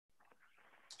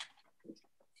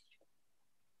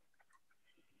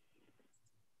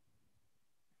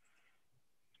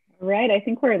All right, I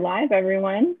think we're live,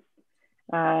 everyone.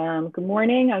 Good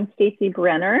morning, I'm Stacy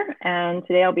Brenner, and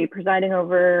today I'll be presiding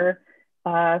over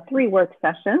 3 work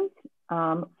sessions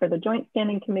for the Joint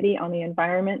Standing Committee on the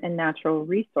Environment and Natural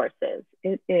Resources.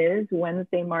 It is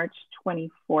Wednesday, March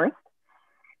 24th.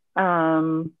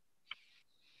 And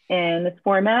this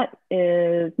format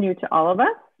is new to all of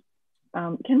us.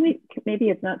 Maybe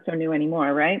it's not so new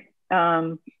anymore, right?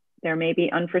 There may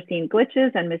be unforeseen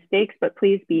glitches and mistakes, but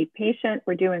please be patient.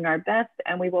 We're doing our best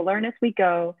and we will learn as we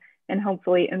go and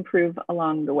hopefully improve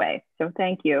along the way. So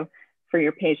thank you for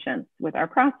your patience with our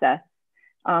process.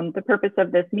 The purpose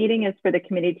of this meeting is for the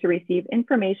committee to receive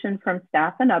information from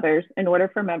staff and others in order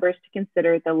for members to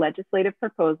consider the legislative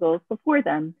proposals before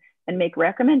them and make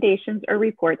recommendations or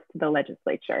reports to the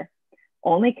legislature.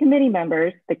 Only committee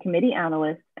members, the committee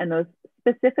analysts, and those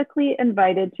specifically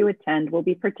invited to attend will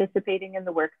be participating in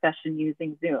the work session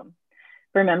using Zoom.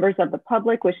 For members of the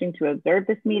public wishing to observe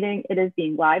this meeting, it is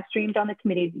being live streamed on the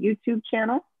committee's YouTube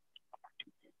channel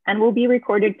and will be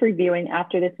recorded for viewing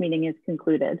after this meeting is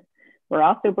concluded. We're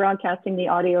also broadcasting the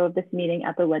audio of this meeting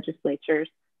at the legislature's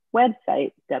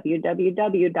website,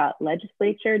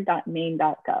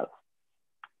 www.legislature.maine.gov.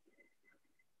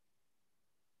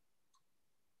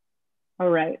 All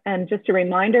right, and just a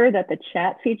reminder that the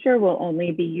chat feature will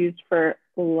only be used for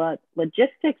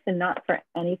logistics and not for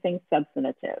anything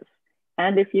substantive.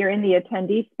 And if you're in the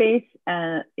attendee space,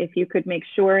 if you could make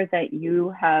sure that you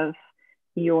have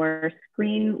your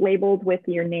screen labeled with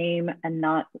your name and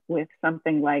not with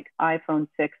something like iPhone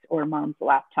 6 or mom's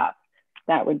laptop,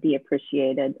 that would be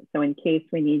appreciated. So in case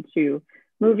we need to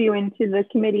move you into the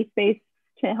committee space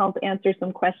to help answer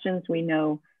some questions, we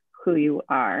know who you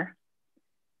are.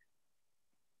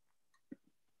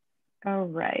 All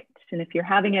right, and if you're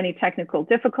having any technical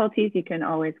difficulties, you can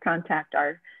always contact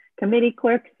our committee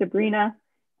clerk, Sabrina,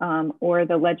 or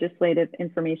the Legislative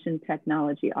Information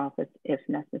Technology Office if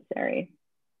necessary.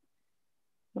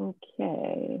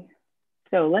 Okay,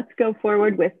 so let's go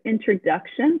forward with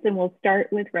introductions and we'll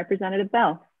start with Representative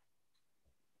Bell.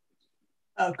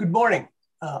 Good morning,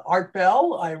 Art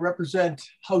Bell. I represent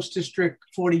House District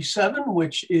 47,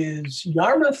 which is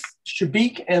Yarmouth,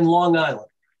 Chebique, and Long Island.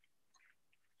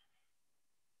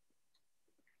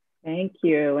 Thank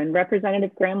you. And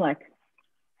Representative Gramlich.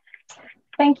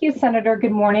 Thank you, Senator.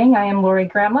 Good morning. I am Lori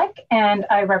Gramlich, and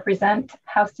I represent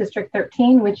House District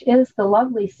 13, which is the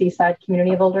lovely seaside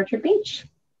community of Old Orchard Beach.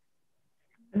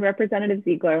 And Representative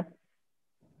Ziegler.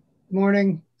 Good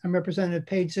morning. I'm Representative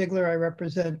Paige Ziegler. I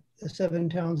represent the 7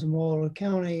 towns in Waldo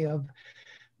County of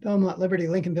Belmont, Liberty,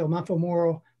 Lincolnville,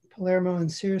 Montville, Palermo, and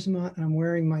Searsmont. I'm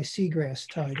wearing my seagrass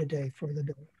tie today for the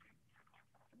bill.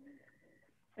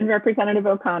 And Representative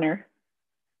O'Connor.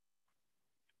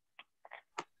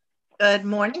 Good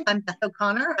morning, I'm Beth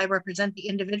O'Connor. I represent the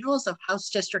individuals of House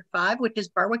District 5, which is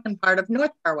Berwick and part of North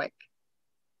Berwick.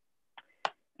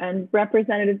 And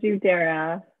Representative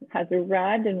Dudera has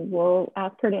arrived and we'll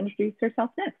ask her to introduce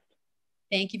herself next.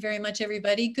 Thank you very much,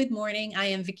 everybody. Good morning. I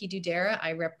am Vicki Dudera.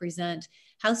 I represent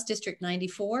House District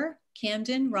 94,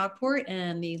 Camden, Rockport,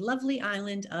 and the lovely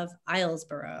island of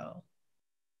Islesboro.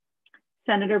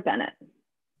 Senator Bennett.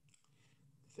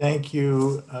 Thank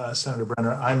you, Senator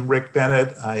Brenner. I'm Rick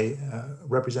Bennett. I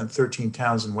represent 13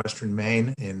 towns in Western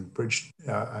Maine in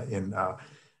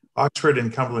Oxford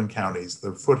and Cumberland counties,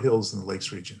 the foothills and the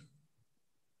Lakes region.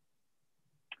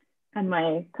 And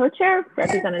my co-chair,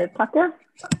 Representative Tucker.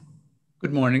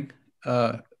 Good morning.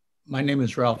 My name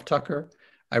is Ralph Tucker.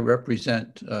 I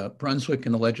represent Brunswick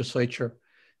in the legislature,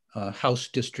 House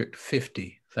District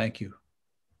 50. Thank you.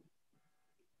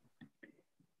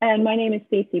 And my name is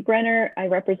Stacy Brenner. I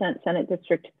represent Senate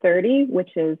District 30, which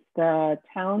is the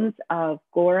towns of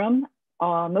Gorham,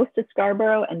 most of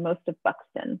Scarborough, and most of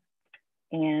Buxton.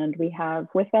 And we have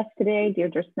with us today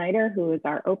Deirdre Snyder, who is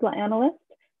our OPLA analyst,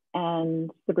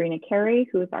 and Sabrina Carey,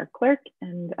 who is our clerk.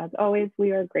 And as always, we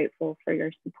are grateful for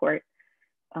your support.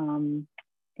 And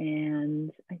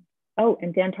Dan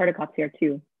Tartikoff's here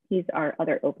too. He's our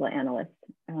other OPLA analyst.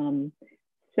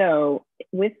 So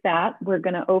with that, we're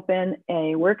going to open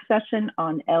a work session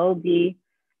on LD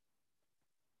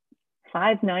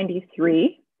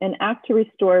 593, an act to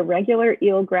restore regular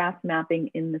eelgrass mapping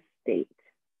in the state.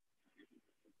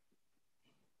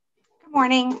 Good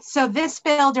morning. So this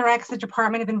bill directs the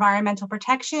Department of Environmental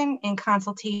Protection in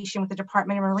consultation with the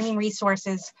Department of Marine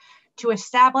Resources to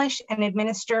establish and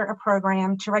administer a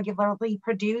program to regularly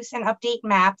produce and update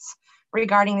maps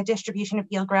regarding the distribution of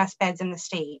eelgrass beds in the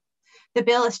state. The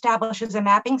bill establishes a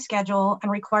mapping schedule and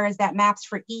requires that maps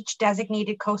for each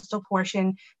designated coastal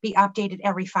portion be updated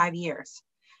every 5 years.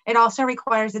 It also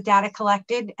requires the data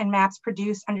collected and maps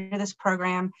produced under this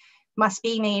program must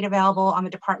be made available on the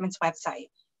department's website.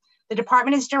 The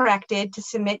department is directed to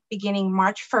submit beginning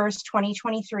March 1st,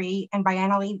 2023, and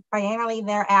biannually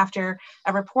thereafter,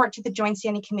 a report to the Joint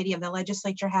Standing Committee of the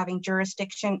Legislature having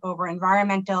jurisdiction over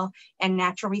environmental and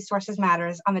natural resources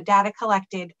matters on the data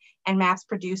collected and maps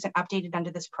produced and updated under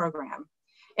this program.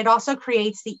 It also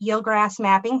creates the Eelgrass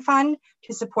Mapping Fund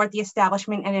to support the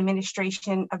establishment and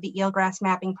administration of the Eelgrass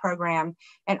Mapping Program,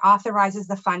 and authorizes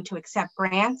the fund to accept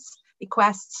grants,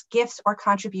 requests, gifts, or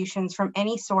contributions from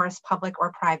any source, public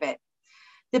or private.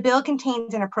 The bill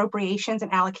contains an appropriations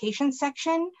and allocations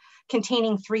section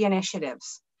containing 3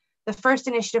 initiatives. The first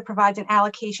initiative provides an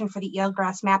allocation for the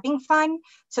Eelgrass Mapping Fund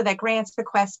so that grants,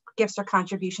 requests, gifts, or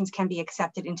contributions can be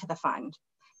accepted into the fund.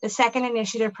 The second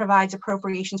initiative provides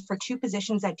appropriations for 2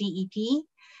 positions at DEP,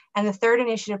 and the third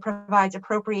initiative provides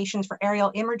appropriations for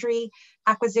aerial imagery,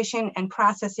 acquisition and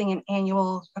processing, and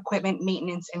annual equipment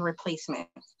maintenance and replacement.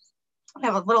 I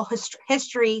have a little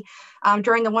history.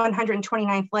 During the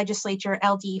 129th legislature,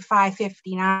 LD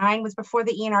 559 was before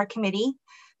the ENR committee.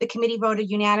 The committee voted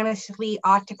unanimously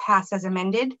ought to pass as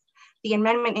amended. The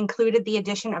amendment included the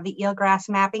addition of the Eelgrass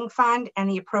Mapping Fund and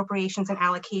the appropriations and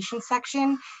allocation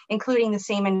section, including the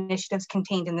same initiatives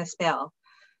contained in this bill.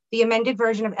 The amended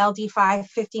version of LD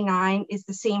 559 is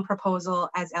the same proposal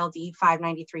as LD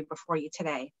 593 before you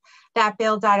today. That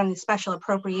bill died on the special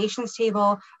appropriations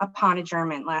table upon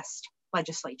adjournment last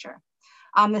legislature.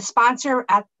 The sponsor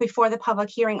before the public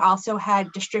hearing also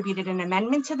had distributed an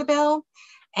amendment to the bill,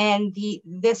 and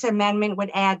this amendment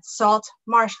would add salt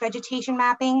marsh vegetation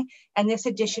mapping, and this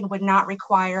addition would not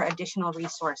require additional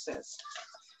resources.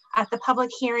 At the public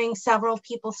hearing, several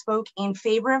people spoke in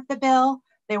favor of the bill.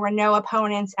 There were no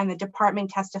opponents, and the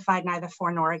department testified neither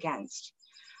for nor against.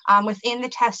 Within the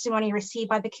testimony received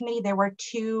by the committee, there were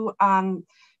 2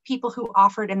 people who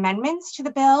offered amendments to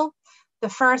the bill. The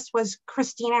first was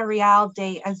Cristina Real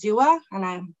de Azua, and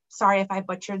I'm sorry if I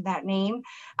butchered that name.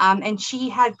 And she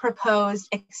had proposed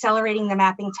accelerating the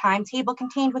mapping timetable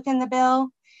contained within the bill,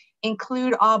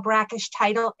 include all brackish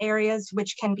tidal areas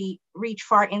which can be reached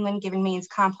far inland given Maine's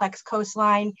complex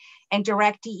coastline, and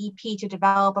direct DEP to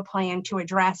develop a plan to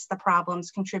address the problems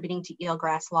contributing to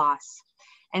eelgrass loss.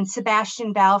 And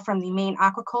Sebastian Bell from the Maine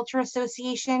Aquaculture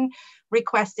Association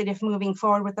requested, if moving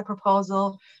forward with the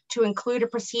proposal, to include a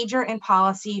procedure and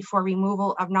policy for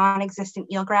removal of non-existent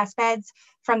eelgrass beds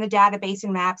from the database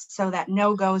and maps so that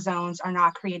no-go zones are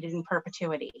not created in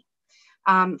perpetuity.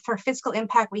 For fiscal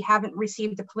impact, we haven't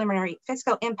received the preliminary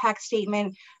fiscal impact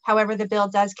statement. However, the bill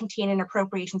does contain an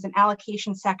appropriations and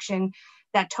allocation section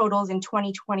that totals in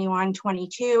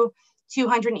 2021-22,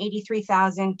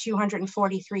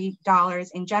 $283,243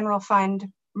 in general fund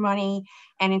money,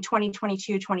 and in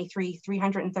 2022-23,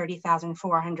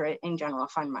 $330,400 in general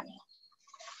fund money.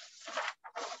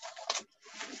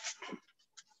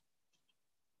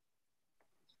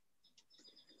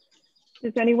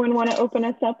 Does anyone want to open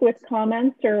us up with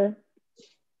comments or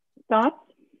thoughts?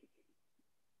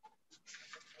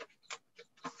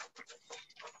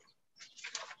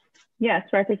 Yes,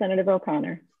 Representative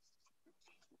O'Connor.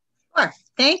 Sure,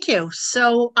 thank you.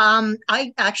 So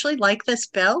I actually like this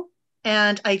bill,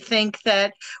 and I think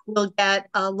that we'll get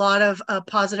a lot of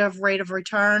positive rate of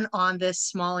return on this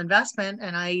small investment.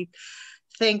 And I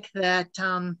think that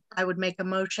I would make a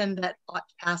motion that ought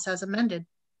to pass as amended.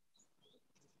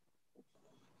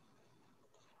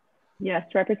 Yes,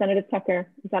 Representative Tucker,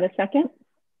 is that a second?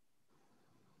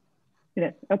 It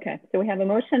is, okay. So we have a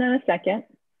motion and a second.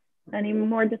 Any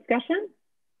more discussion?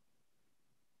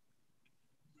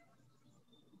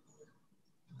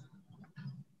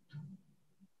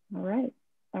 All right,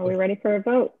 are we ready for a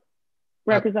vote?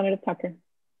 Representative Tucker.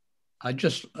 I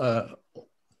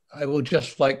would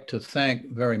just like to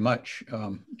thank very much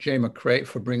Jay McCray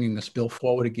for bringing this bill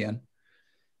forward again.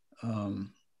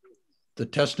 The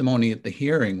testimony at the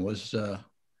hearing was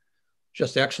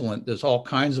just excellent. There's all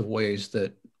kinds of ways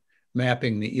that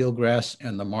mapping the eelgrass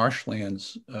and the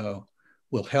marshlands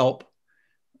will help,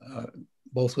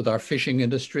 both with our fishing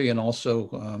industry and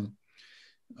also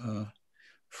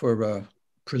for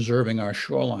preserving our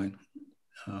shoreline.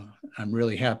 I'm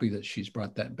really happy that she's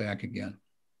brought that back again.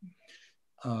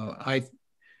 I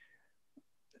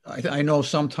know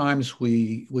sometimes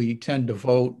we tend to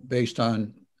vote based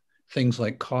on things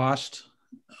like cost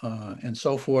and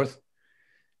so forth,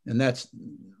 and that's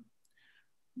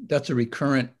a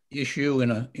recurrent issue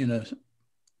in a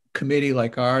committee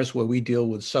like ours where we deal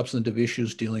with substantive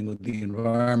issues dealing with the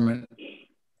environment.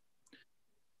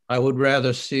 I would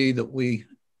rather see that we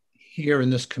here in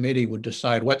this committee would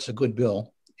decide what's a good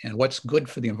bill and what's good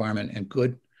for the environment and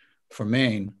good for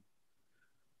Maine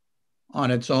on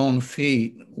its own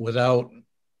feet without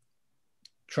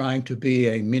trying to be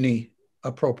a mini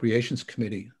appropriations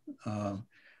committee.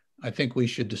 I think we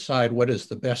should decide what is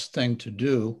the best thing to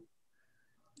do,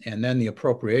 and then the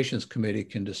appropriations committee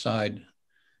can decide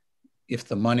if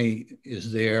the money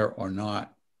is there or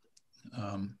not,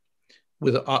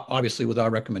 obviously with our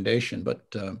recommendation.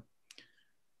 But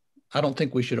I don't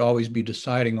think we should always be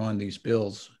deciding on these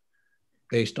bills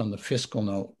based on the fiscal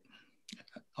note.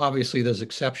 Obviously, there's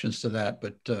exceptions to that,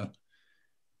 but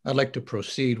I'd like to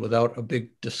proceed without a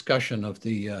big discussion of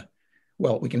the,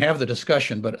 well, we can have the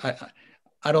discussion, but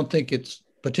I don't think it's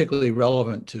particularly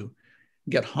relevant to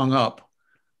get hung up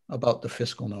about the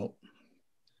fiscal note.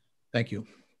 Thank you.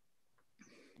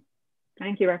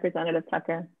 Thank you, Representative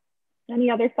Tucker. Any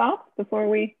other thoughts before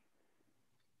we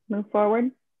move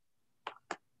forward?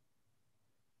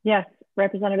 Yes,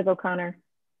 Representative O'Connor.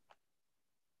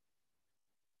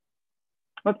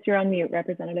 Whoops, you're on mute,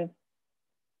 Representative.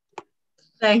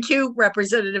 Thank you,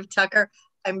 Representative Tucker.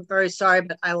 I'm very sorry,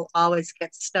 but I will always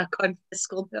get stuck on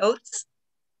fiscal notes.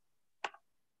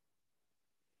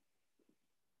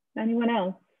 Anyone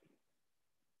else?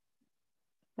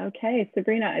 Okay,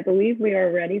 Sabrina, I believe we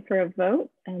are ready for a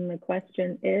vote, and the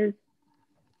question is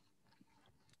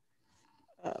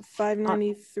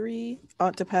 593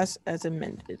 ought to pass as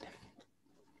amended.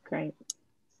 Great.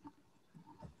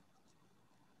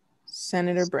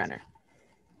 Senator Brenner.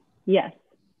 Yes.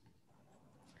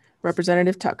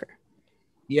 Representative Tucker.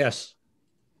 Yes.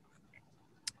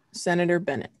 Senator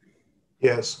Bennett.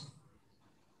 Yes.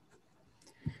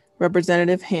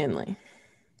 Representative Hanley.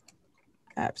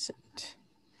 Absent.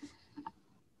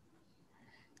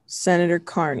 Senator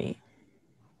Carney.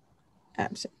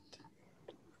 Absent.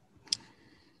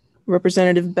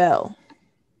 Representative Bell.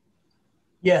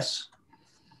 Yes.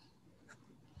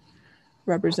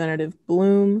 Representative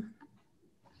Bloom.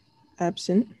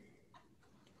 Absent.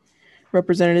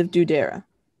 Representative Dudera.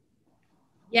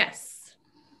 Yes.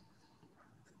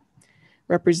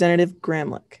 Representative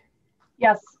Gramlich.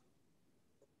 Yes.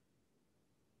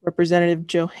 Representative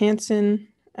Johansson,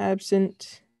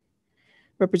 absent.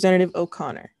 Representative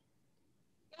O'Connor.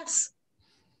 Yes.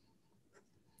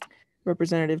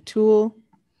 Representative Toole,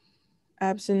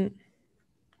 absent.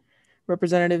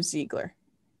 Representative Ziegler.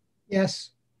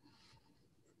 Yes.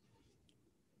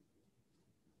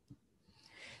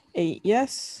 8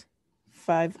 yes,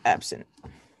 5 absent.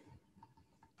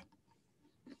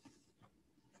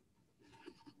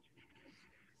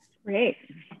 Great.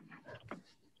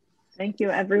 Thank you,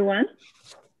 everyone.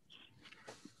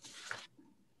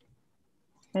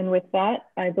 And with that,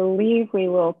 I believe we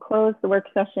will close the work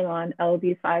session on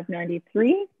LD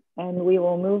 593, and we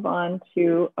will move on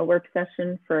to a work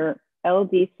session for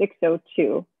LD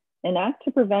 602, an act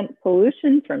to prevent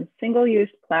pollution from single-use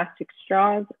plastic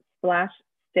straws, splash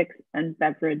sticks, and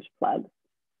beverage plugs.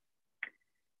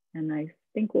 And I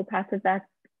think we'll pass it back.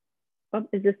 Oh,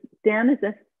 is this Dan? Is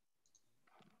this?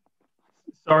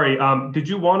 Sorry, did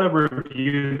you want to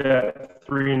review that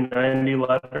 390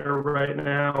 letter right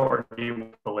now, or do you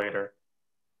want to later?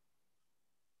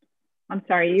 I'm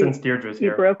sorry, Since Deirdre's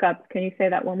here. You broke up. Can you say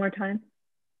that one more time?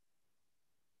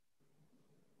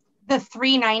 The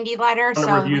 390 letter. Want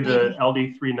to review the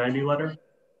LD 390 letter?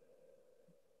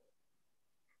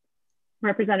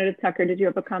 Representative Tucker, did you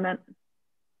have a comment?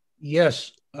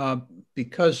 Yes,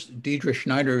 because Deidre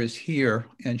Schneider is here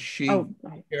and she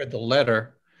prepared the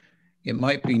letter, it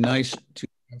might be nice to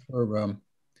have her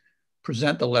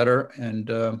present the letter and,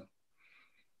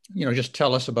 you know, just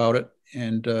tell us about it.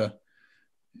 And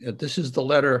this is the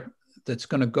letter that's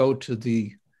going to go to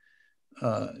the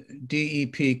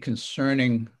DEP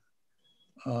concerning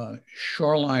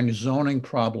shoreline zoning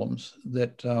problems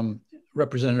that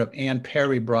Representative Ann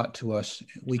Perry brought to us.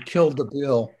 We killed the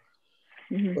bill,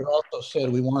 but also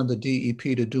said we wanted the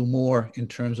DEP to do more in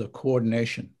terms of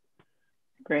coordination.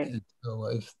 Great. And so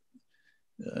if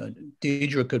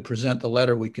Deidre could present the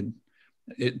letter, we could,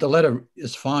 the letter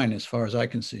is fine as far as I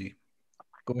can see.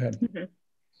 Go ahead.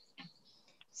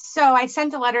 So I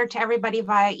sent a letter to everybody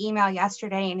via email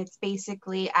yesterday, and it's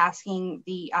basically asking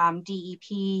the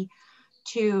DEP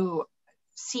to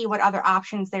see what other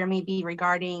options there may be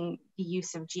regarding the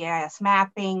use of GIS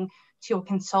mapping, to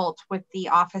consult with the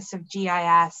Office of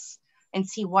GIS and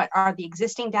see what are the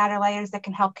existing data layers that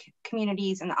can help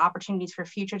communities and the opportunities for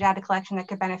future data collection that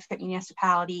could benefit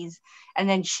municipalities, and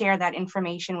then share that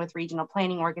information with regional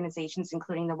planning organizations,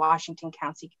 including the Washington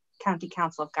County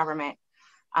Council of Government.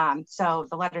 So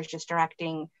the letter is just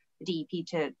directing the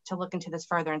DEP to look into this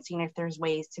further and seeing if there's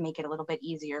ways to make it a little bit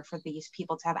easier for these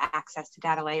people to have access to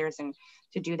data layers and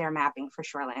to do their mapping for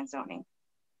shoreline zoning.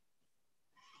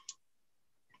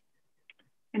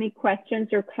 Any questions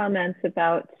or comments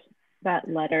about that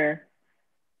letter?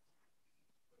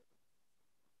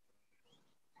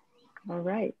 All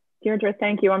right. Deirdre,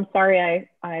 thank you. I'm sorry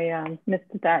I missed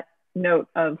that note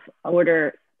of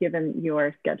order given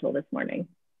your schedule this morning.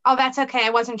 Oh, that's okay.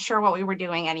 I wasn't sure what we were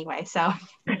doing anyway, so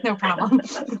no problem.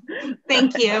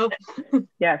 Thank you.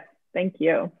 Yes, thank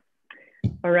you.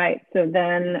 All right, so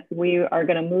then we are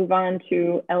going to move on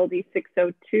to LD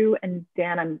 602. And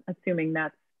Dan, I'm assuming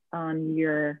that's on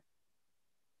your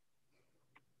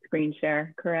screen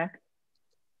share, correct?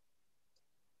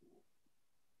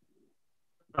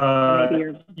 Maybe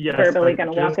you're yes, verbally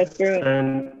going to walk us through it.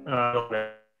 And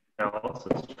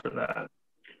analysis for that.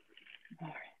 All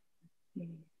right.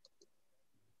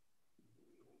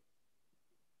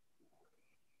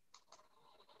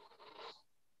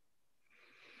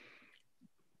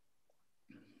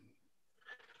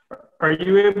 Are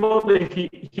you able to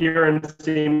hear and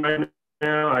see me right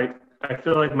now? I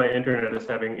feel like my internet is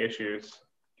having issues.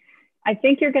 I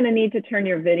think you're going to need to turn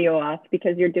your video off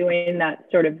because you're doing that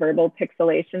sort of verbal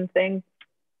pixelation thing,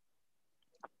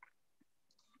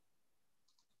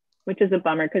 which is a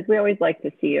bummer because we always like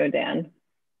to see you, Dan.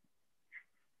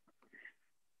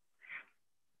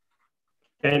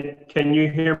 Can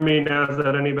you hear me now? Is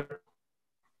that any better?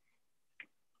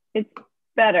 It's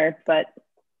better, but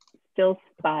still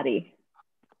spotty.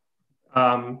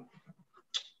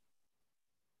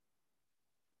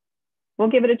 We'll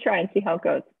give it a try and see how it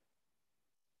goes.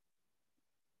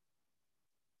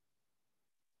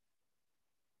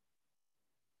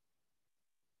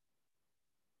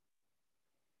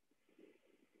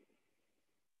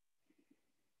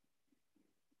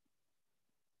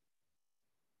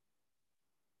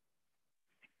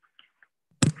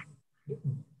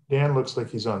 Dan looks like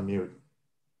he's on mute.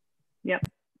 Yep.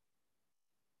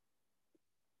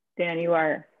 Dan, you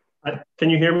are. Can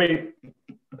you hear me?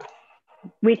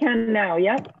 We can now,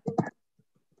 yep.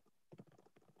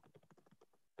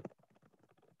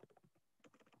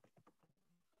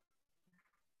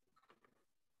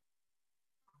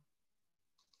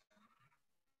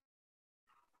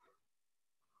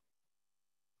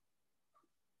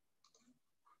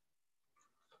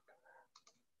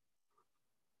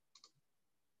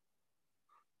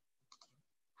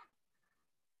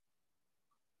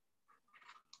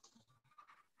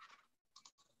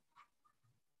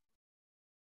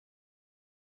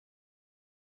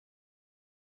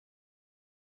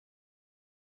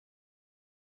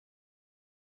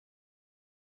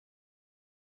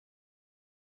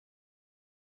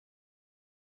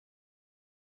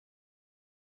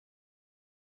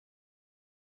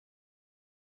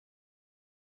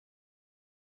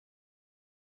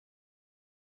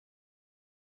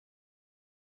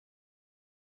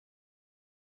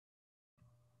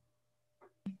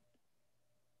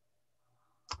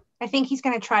 I think he's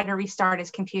going to try to restart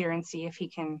his computer and see if he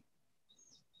can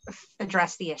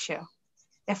address the issue.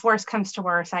 If worse comes to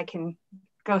worse, I can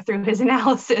go through his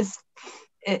analysis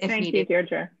if Thank needed. you,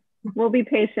 Deirdre. We'll be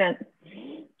patient.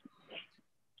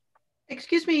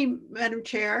 Excuse me, Madam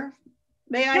Chair.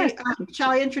 May Yes.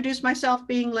 Shall I introduce myself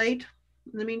being late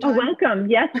in the meantime? Oh, welcome.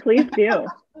 Yes, please do.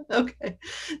 Okay.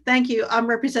 Thank you. I'm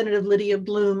Representative Lydia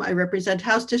Bloom. I represent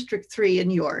House District 3 in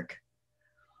York.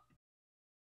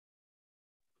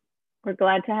 We're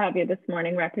glad to have you this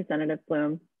morning, Representative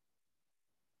Bloom.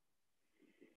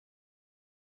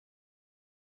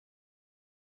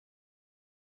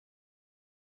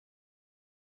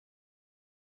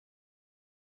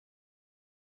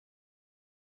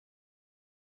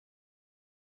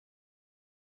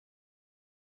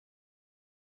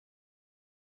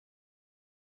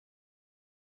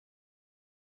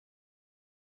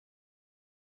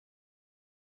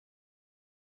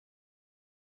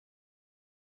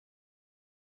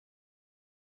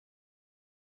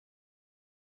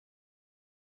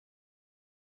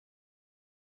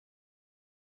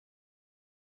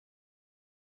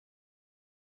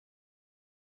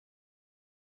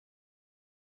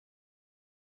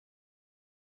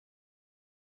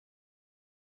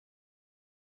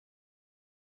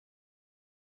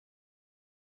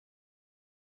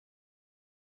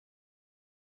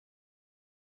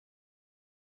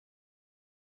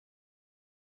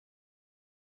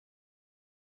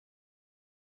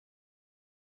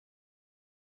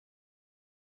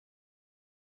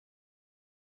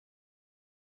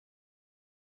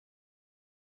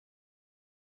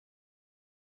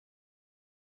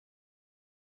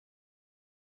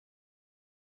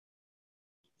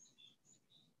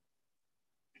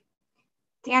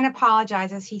 Dan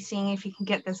apologizes. He's seeing if he can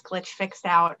get this glitch fixed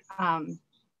out.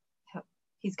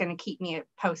 He's going to keep me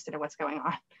posted of what's going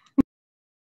on.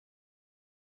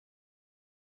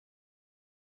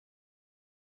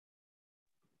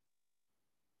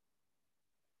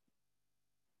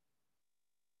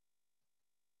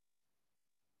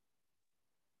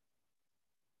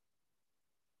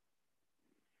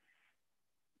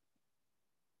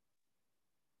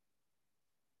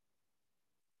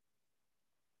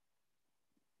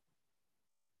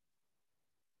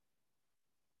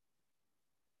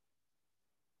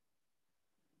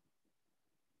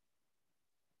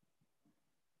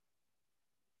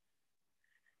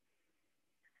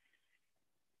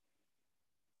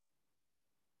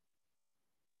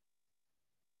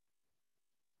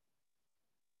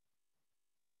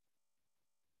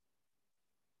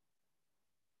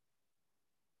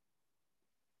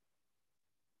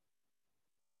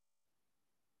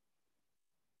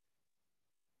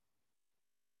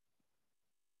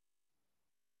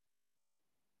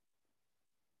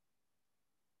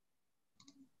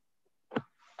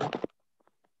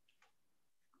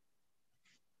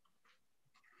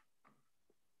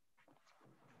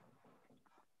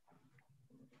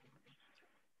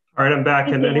 All right, I'm back.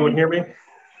 Can anyone hear me?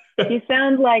 You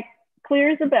sound like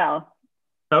clear as a bell.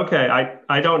 Okay,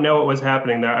 I don't know what was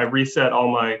happening there. I reset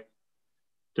all my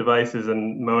devices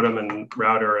and modem and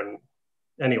router, and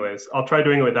anyways, I'll try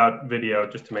doing it without video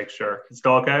just to make sure. It's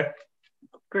still okay?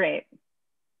 Great.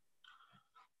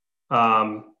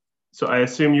 So I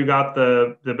assume you got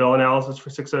the bill analysis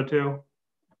for 602?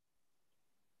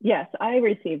 Yes, I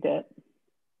received it.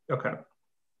 Okay.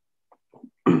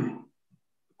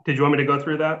 Did you want me to go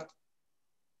through that?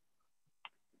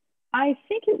 I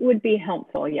think it would be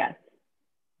helpful, yes.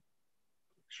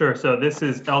 Sure, so this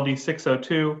is LD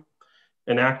 602,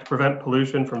 an act to prevent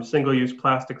pollution from single-use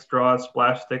plastic straws,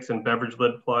 splash sticks, and beverage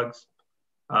lid plugs.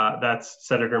 That's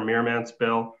Senator Mearman's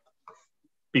bill.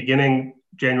 Beginning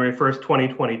January 1st,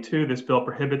 2022, this bill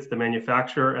prohibits the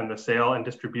manufacture and the sale and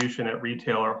distribution at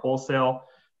retail or wholesale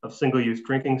of single-use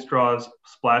drinking straws,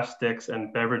 splash sticks,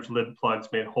 and beverage lid plugs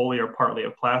made wholly or partly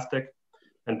of plastic,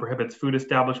 and prohibits food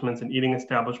establishments and eating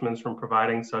establishments from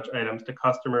providing such items to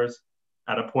customers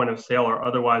at a point of sale or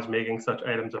otherwise making such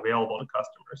items available to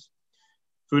customers.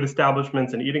 Food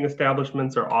establishments and eating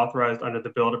establishments are authorized under the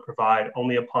bill to provide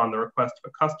only upon the request of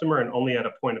a customer and only at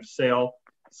a point of sale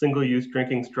single-use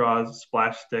drinking straws,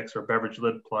 splash sticks, or beverage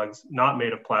lid plugs not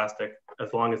made of plastic,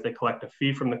 as long as they collect a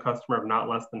fee from the customer of not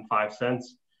less than 5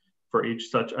 cents for each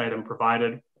such item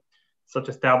provided. Such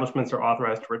establishments are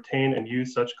authorized to retain and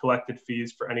use such collected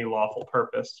fees for any lawful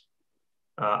purpose.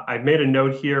 I've made a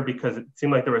note here because it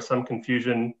seemed like there was some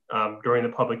confusion during the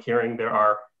public hearing. There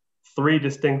are 3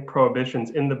 distinct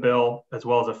prohibitions in the bill, as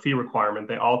well as a fee requirement.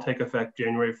 They all take effect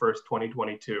January 1st,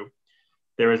 2022.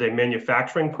 There is a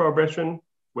manufacturing prohibition,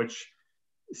 which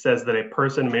says that a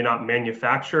person may not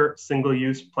manufacture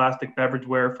single-use plastic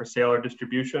beverageware for sale or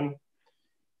distribution.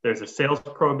 There's a sales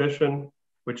prohibition,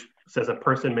 which says a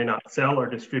person may not sell or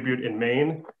distribute in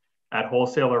Maine at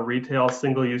wholesale or retail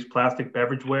single-use plastic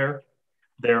beverageware.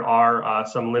 There are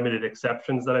some limited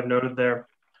exceptions that I've noted there.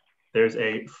 There's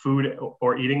a food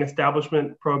or eating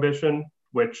establishment prohibition,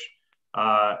 which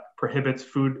prohibits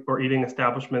food or eating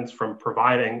establishments from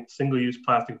providing single-use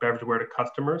plastic beverageware to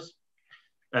customers.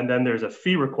 And then there's a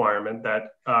fee requirement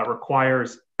that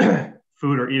requires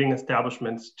food or eating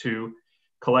establishments to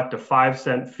collect a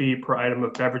 5-cent fee per item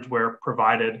of beverageware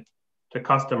provided to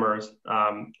customers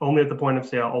only at the point of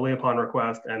sale, only upon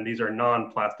request, and these are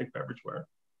non-plastic beverageware.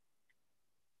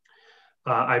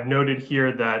 I've noted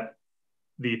here that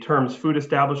the terms food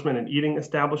establishment and eating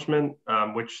establishment,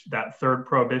 which that third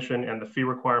prohibition and the fee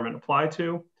requirement apply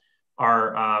to,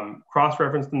 are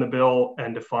cross-referenced in the bill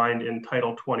and defined in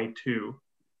Title 22.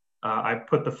 I've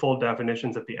put the full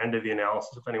definitions at the end of the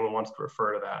analysis if anyone wants to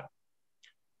refer to that.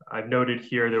 I've noted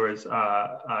here there was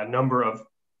a number of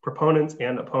proponents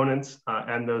and opponents,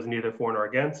 and those neither for nor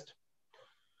against.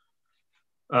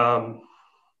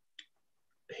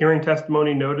 Hearing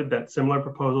testimony noted that similar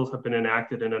proposals have been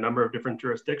enacted in a number of different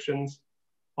jurisdictions.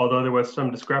 Although there was some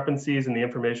discrepancies in the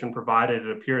information provided,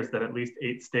 it appears that at least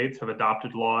 8 states have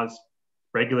adopted laws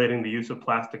regulating the use of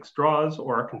plastic straws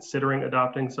or are considering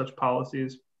adopting such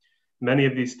policies. Many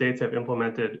of these states have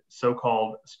implemented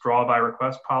so-called straw by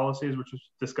request policies, which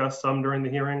was discussed some during the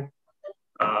hearing.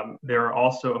 There are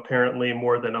also apparently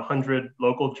more than 100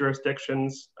 local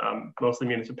jurisdictions, mostly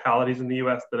municipalities in the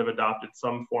US, that have adopted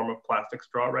some form of plastic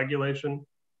straw regulation.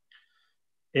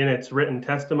 In its written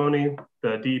testimony,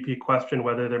 the DEP questioned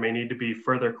whether there may need to be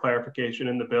further clarification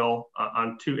in the bill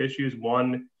on 2 issues.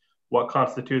 One, what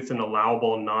constitutes an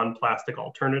allowable non-plastic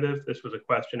alternative? This was a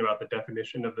question about the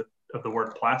definition of the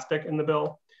word plastic in the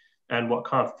bill, and what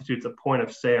constitutes a point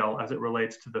of sale as it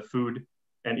relates to the food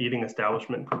and eating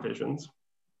establishment provisions.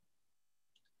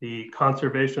 The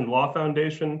Conservation Law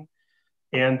Foundation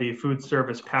and the Food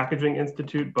Service Packaging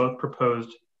Institute both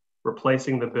proposed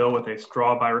replacing the bill with a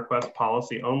straw by request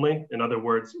policy only. In other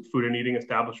words, food and eating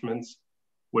establishments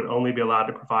would only be allowed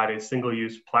to provide a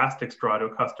single-use plastic straw to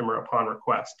a customer upon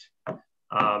request.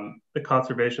 The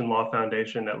Conservation Law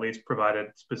Foundation at least provided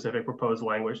specific proposed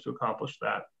language to accomplish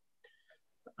that.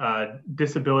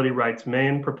 Disability Rights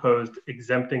Maine proposed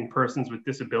exempting persons with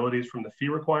disabilities from the fee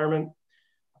requirement.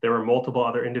 There were multiple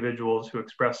other individuals who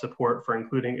expressed support for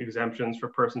including exemptions for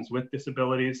persons with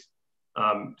disabilities.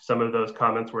 Some of those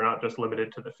comments were not just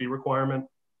limited to the fee requirement.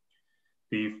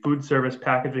 The Food Service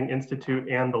Packaging Institute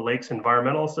and the Lakes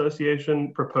Environmental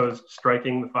Association proposed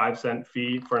striking the 5-cent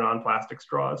fee for non-plastic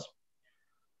straws.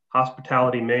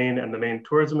 Hospitality Maine and the Maine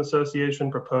Tourism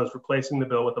Association proposed replacing the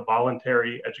bill with a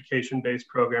voluntary education-based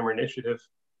program or initiative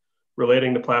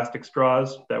relating to plastic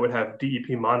straws that would have DEP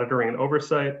monitoring and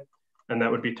oversight, and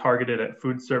that would be targeted at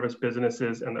food service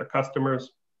businesses and their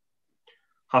customers.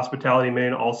 Hospitality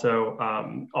Maine also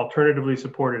alternatively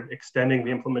supported extending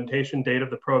the implementation date of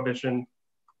the prohibition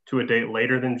to a date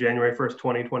later than January 1st,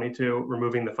 2022,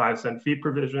 removing the 5-cent fee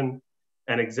provision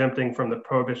and exempting from the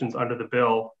prohibitions under the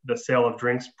bill the sale of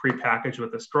drinks prepackaged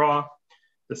with a straw,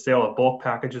 the sale of bulk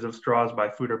packages of straws by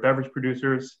food or beverage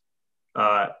producers,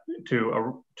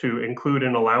 to include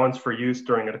an allowance for use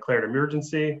during a declared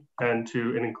emergency, and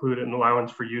to include an allowance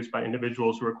for use by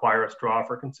individuals who require a straw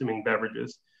for consuming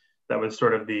beverages. That was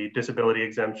sort of the disability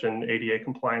exemption ADA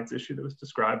compliance issue that was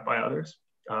described by others.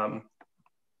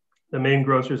 The Maine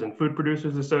Grocers and Food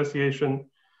Producers Association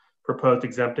proposed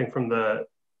exempting from the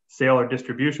sale or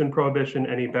distribution prohibition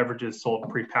any beverages sold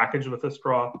prepackaged with a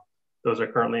straw. Those are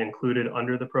currently included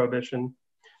under the prohibition.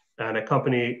 And a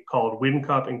company called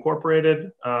WinCup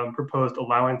Incorporated proposed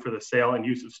allowing for the sale and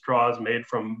use of straws made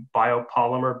from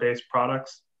biopolymer-based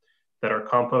products that are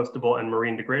compostable and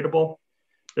marine degradable.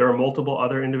 There are multiple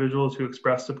other individuals who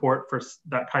expressed support for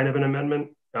that kind of an amendment.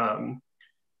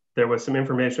 There was some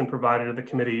information provided to the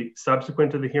committee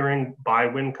subsequent to the hearing by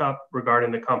WinCup regarding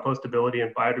the compostability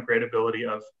and biodegradability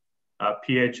of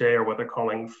PHA, or what they're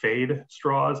calling fade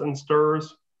straws and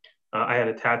stirrers. I had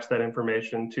attached that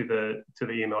information to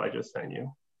the email I just sent you.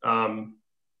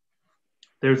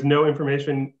 There's no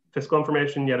fiscal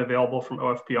information yet available from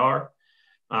OFPR.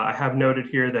 I have noted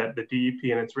here that the DEP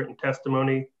in its written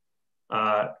testimony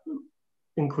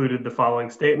included the following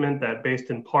statement: that based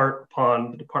in part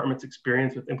upon the department's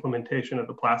experience with implementation of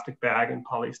the plastic bag and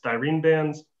polystyrene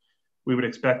bans, we would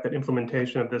expect that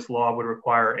implementation of this law would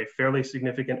require a fairly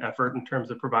significant effort in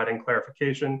terms of providing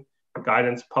clarification,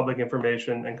 guidance, public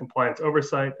information, and compliance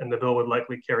oversight, and the bill would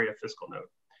likely carry a fiscal note.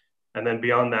 And then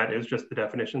beyond that is just the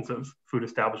definitions of food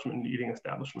establishment and eating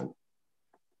establishment.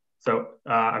 So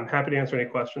I'm happy to answer any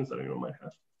questions that anyone might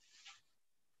have.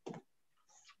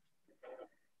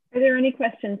 Are there any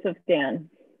questions of Dan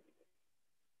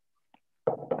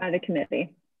by the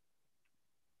committee?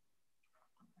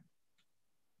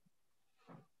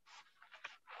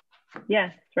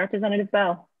 Yes, Representative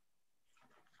Bell.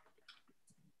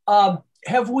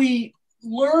 Have we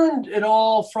learned at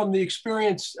all from the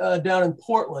experience down in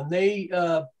Portland? They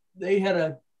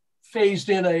had phased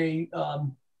in a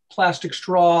plastic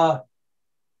straw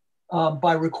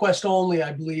by request only,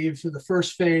 I believe, for the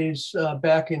first phase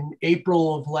back in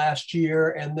April of last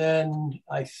year. And then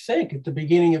I think at the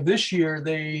beginning of this year,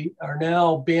 they are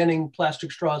now banning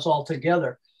plastic straws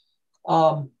altogether.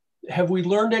 Have we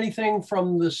learned anything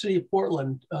from the city of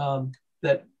Portland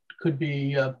that could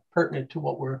be pertinent to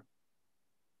what we're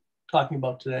talking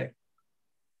about today?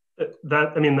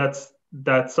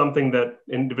 That's something that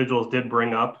individuals did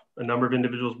bring up. A number of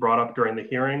individuals brought up during the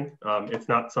hearing. It's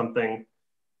not something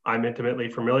I'm intimately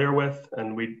familiar with,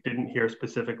 and we didn't hear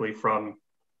specifically from,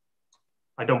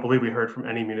 I don't believe we heard from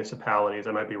any municipalities.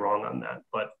 I might be wrong on that,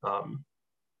 but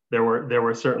there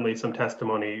were certainly some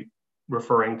testimony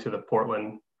referring to the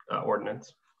Portland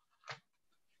ordinance.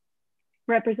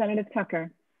 Representative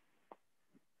Tucker.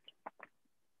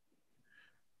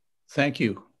 Thank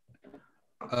you.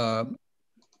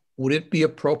 Would it be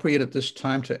appropriate at this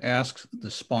time to ask the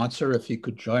sponsor if he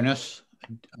could join us?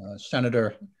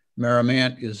 Senator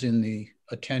Merrimant is in the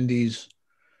attendees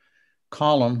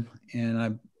column,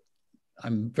 and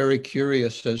I'm very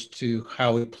curious as to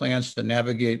how he plans to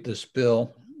navigate this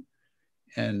bill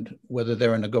and whether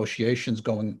there are negotiations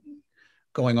going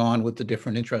on with the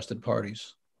different interested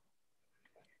parties.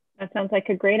 That sounds like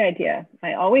a great idea.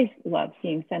 I always love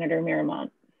seeing Senator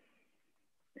Merrimant.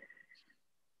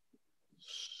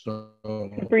 So,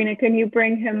 Sabrina, can you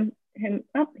bring him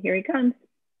up? Here he comes.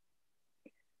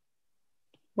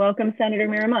 Welcome, Senator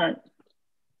Merrimant.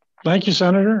 Thank you,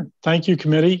 Senator. Thank you,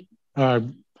 committee.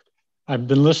 I've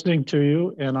been listening to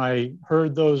you, and I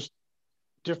heard those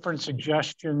different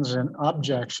suggestions and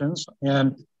objections.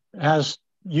 And as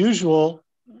usual,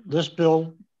 this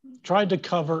bill tried to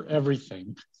cover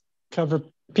everything, cover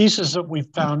pieces that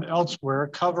we've found elsewhere,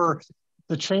 cover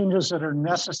the changes that are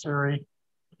necessary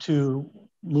to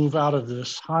move out of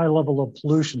this high level of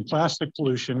pollution, plastic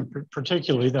pollution,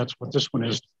 particularly. That's what this one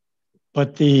is.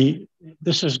 But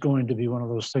this is going to be one of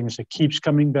those things that keeps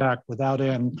coming back without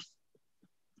end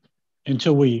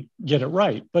until we get it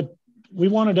right. But we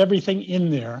wanted everything in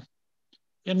there,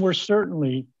 and we're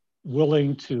certainly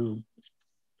willing to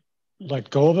let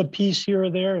go of a piece here or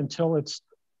there until it's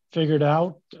figured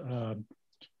out,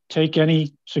 take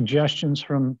any suggestions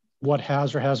from what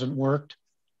has or hasn't worked.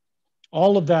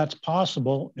 All of that's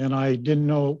possible, and I didn't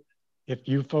know if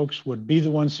you folks would be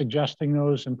the ones suggesting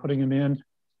those and putting them in,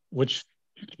 which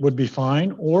would be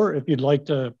fine, or if you'd like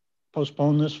to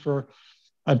postpone this for,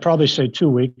 I'd probably say 2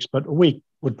 weeks, but a week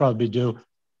would probably do.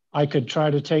 I could try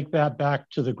to take that back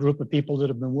to the group of people that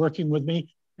have been working with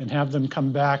me and have them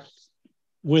come back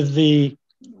with the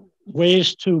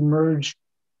ways to merge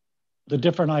the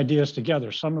different ideas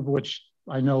together, some of which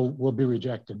I know will be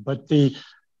rejected. But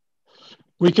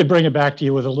we could bring it back to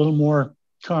you with a little more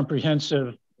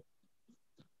comprehensive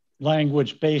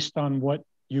language based on what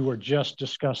you were just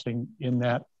discussing in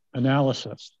that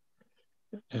analysis.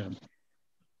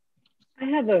 I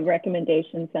have a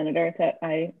recommendation, Senator, that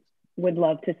I would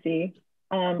love to see.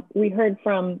 We heard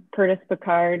from Curtis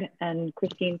Picard and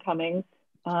Christine Cummings,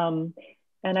 and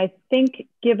I think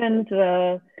given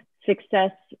the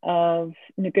success of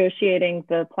negotiating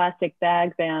the plastic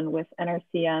bag ban with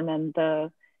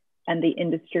NRCM and the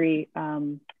industry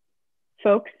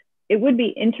folks, it would be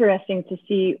interesting to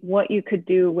see what you could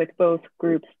do with both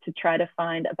groups to try to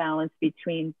find a balance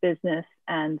between business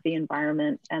and the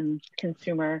environment and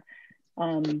consumer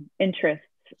interests.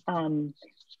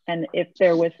 And if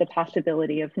there was the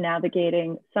possibility of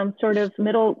navigating some sort of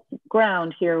middle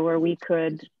ground here where we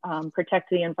could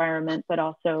protect the environment, but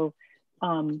also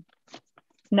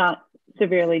not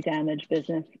severely damage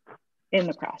business in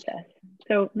the process.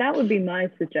 So that would be my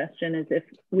suggestion, is if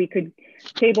we could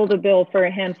table the bill for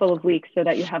a handful of weeks so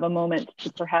that you have a moment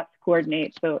to perhaps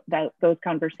coordinate those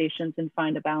conversations and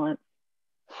find a balance.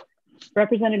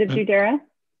 Representative Dudera?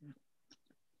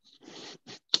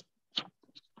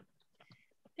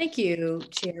 Thank you,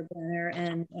 Chair Brenner,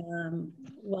 and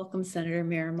welcome, Senator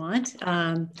Miramont.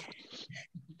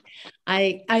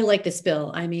 I like this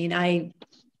bill. I mean, I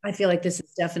feel like this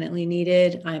is definitely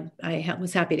needed. I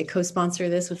was happy to co-sponsor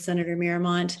this with Senator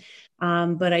Miramont,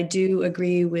 but I do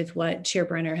agree with what Chair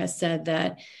Brenner has said,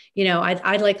 that, you know,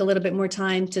 I'd like a little bit more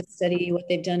time to study what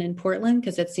they've done in Portland,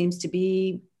 because it seems to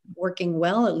be working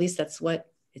well. At least that's what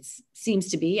it seems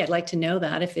to be. I'd like to know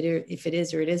that if it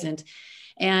is or it isn't.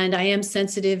 And I am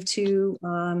sensitive to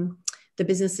the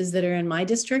businesses that are in my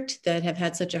district that have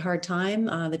had such a hard time,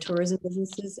 the tourism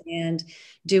businesses, and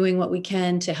doing what we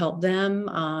can to help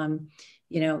them,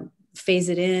 you know, phase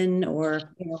it in or,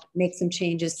 you know, make some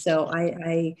changes. So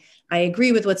I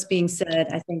agree with what's being said.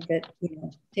 I think that, you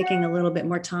know, taking a little bit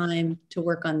more time to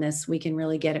work on this, we can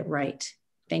really get it right.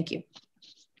 Thank you.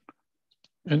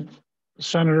 And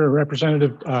Senator,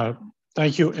 Representative,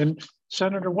 thank you. And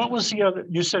Senator, what was the other,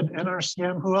 you said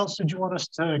NRCM, who else did you want us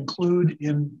to include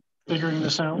in figuring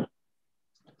this out?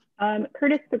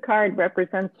 Curtis Picard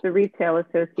represents the Retail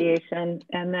Association,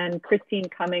 and then Christine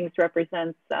Cummings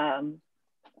represents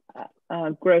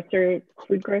food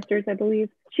grocers, I believe.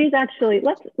 She's actually,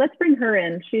 let's bring her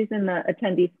in. She's in the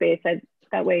attendee space.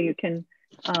 That way you can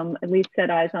at least set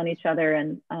eyes on each other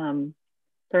and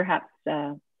perhaps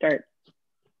start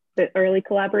the early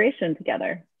collaboration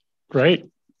together. Great.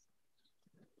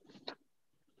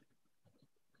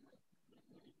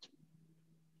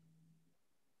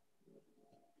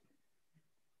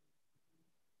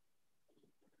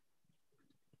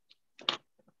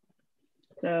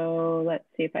 So let's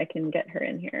see if I can get her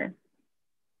in here.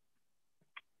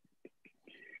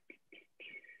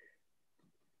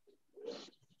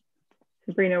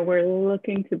 Sabrina, we're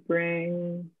looking to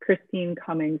bring Christine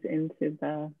Cummings into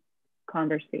the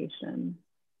conversation.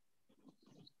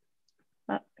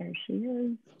 Oh, there she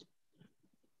is.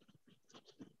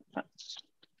 Oh.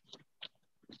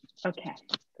 Okay,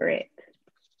 great.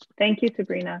 Thank you,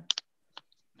 Sabrina.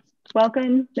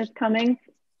 Welcome, Ms. Cummings.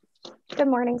 Good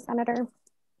morning, Senator.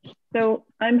 So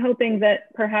I'm hoping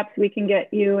that perhaps we can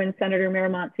get you and Senator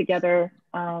Miramont together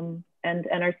and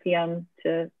NRCM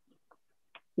to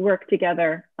work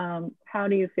together. How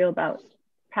do you feel about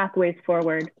pathways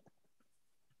forward?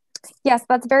 Yes,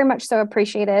 that's very much so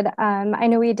appreciated. I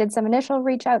know we did some initial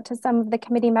reach out to some of the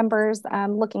committee members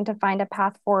looking to find a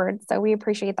path forward. So we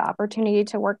appreciate the opportunity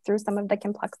to work through some of the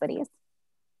complexities.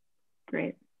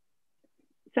 Great.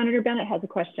 Senator Bennett has a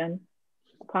question,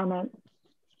 comment.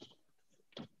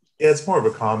 Yeah, it's more of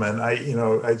a comment.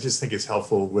 I just think it's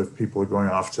helpful with people going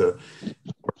off to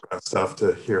work on stuff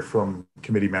to hear from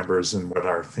committee members and what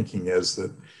our thinking is,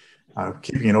 that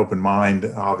keeping an open mind,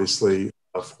 obviously,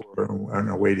 for and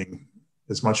awaiting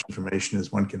as much information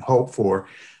as one can hope for.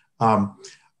 I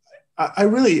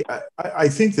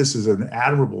think this is an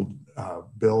admirable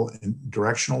bill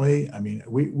directionally. I mean,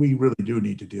 we really do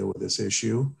need to deal with this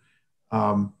issue.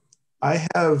 I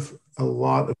have a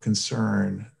lot of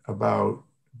concern about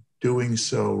doing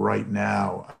so right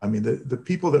now. I mean, the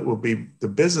people that will be, the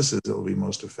businesses that will be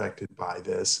most affected by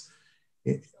this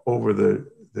over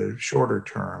the shorter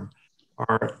term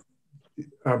are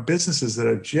businesses that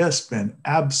have just been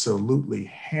absolutely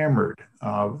hammered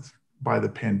by the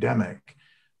pandemic.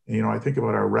 You know, I think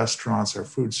about our restaurants, our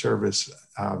food service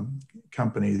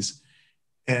companies,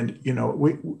 And you know,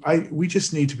 we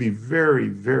just need to be very,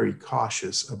 very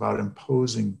cautious about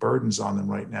imposing burdens on them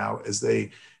right now, as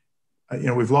they, you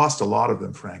know, we've lost a lot of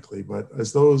them, frankly, but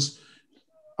as those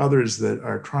others that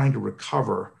are trying to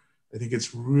recover, I think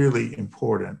it's really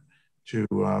important to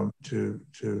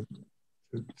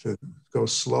go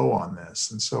slow on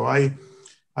this. And so I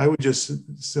would just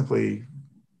simply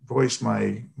voice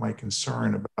my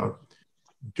concern about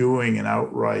doing an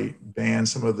outright ban,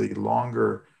 some of the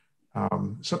longer,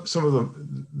 some of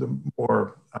the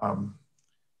more,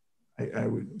 I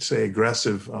would say,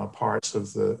 aggressive parts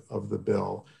of the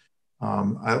bill.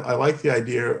 I like the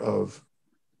idea of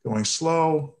going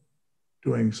slow,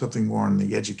 doing something more on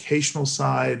the educational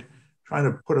side, trying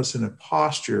to put us in a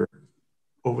posture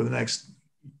over the next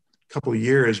couple of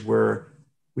years where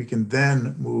we can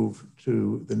then move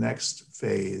to the next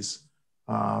phase.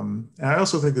 And I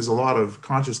also think there's a lot of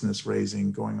consciousness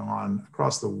raising going on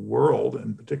across the world,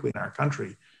 and particularly in our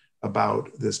country,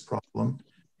 about this problem.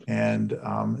 And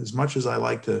as much as I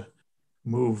like to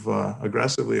move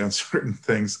aggressively on certain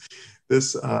things,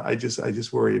 this I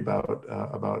just worry about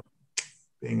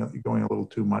going a little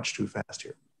too much too fast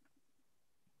here.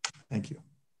 Thank you.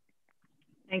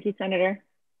 Thank you, Senator.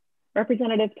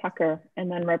 Representative Tucker, and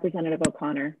then Representative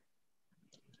O'Connor.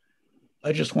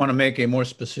 I just want to make a more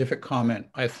specific comment.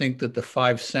 I think that the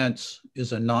 5 cents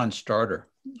is a non-starter.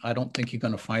 I don't think you're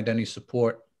going to find any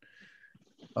support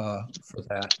for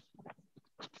that.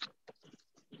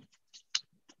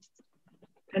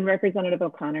 And Representative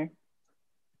O'Connor.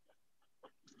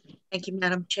 Thank you,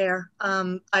 Madam Chair.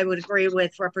 I would agree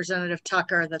with Representative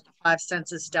Tucker that the 5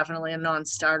 cents is definitely a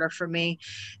non-starter for me.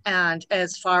 And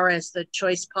as far as the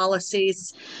choice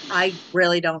policies, I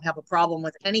really don't have a problem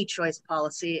with any choice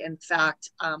policy. In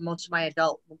fact, most of my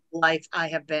adult life, I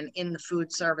have been in the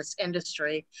food service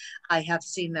industry. I have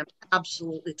seen them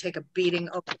absolutely take a beating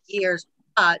over the years.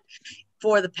 But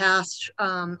for the past,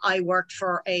 I worked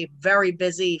for a very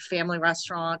busy family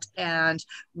restaurant, and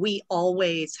we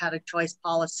always had a choice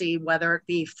policy, whether it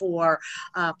be for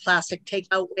plastic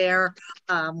takeoutware,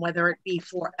 whether it be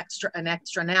for an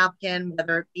extra napkin,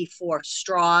 whether it be for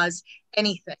straws,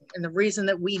 anything. And the reason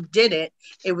that we did it,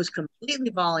 it was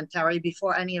completely voluntary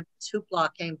before any of this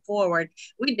hoopla came forward.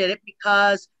 We did it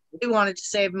because we wanted to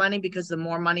save money, because the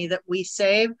more money that we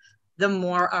save, the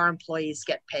more our employees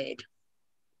get paid.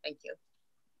 Thank you.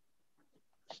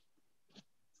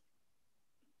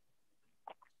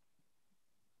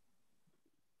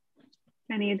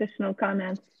 Any additional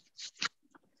comments?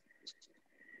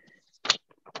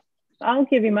 I'll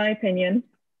give you my opinion.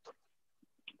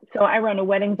 So I run a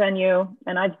wedding venue,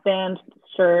 and I've banned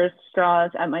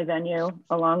straws at my venue,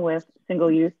 along with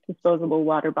single-use disposable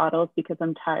water bottles, because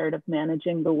I'm tired of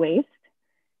managing the waste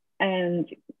and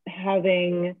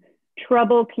having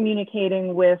trouble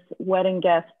communicating with wedding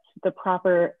guests the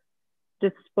proper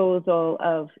disposal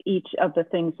of each of the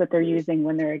things that they're using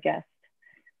when they're a guest.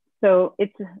 So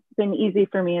it's been easy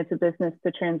for me as a business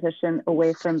to transition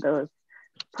away from those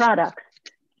products.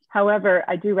 However,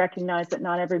 I do recognize that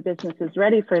not every business is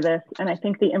ready for this, and I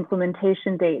think the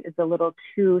implementation date is a little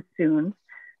too soon.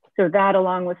 So that,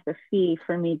 along with the fee,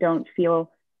 for me, don't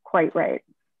feel quite right.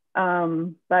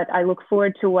 But I look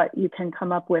forward to what you can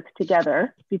come up with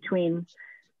together between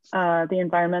the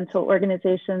environmental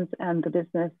organizations and the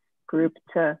business group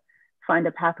to find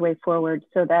a pathway forward,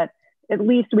 so that at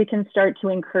least we can start to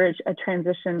encourage a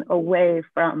transition away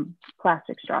from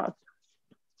plastic straws.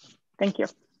 Thank you.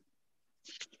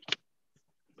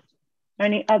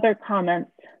 Any other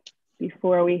comments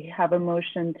before we have a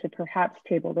motion to perhaps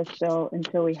table this bill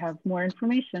until we have more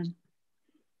information?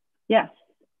 Yes,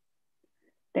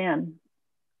 Dan.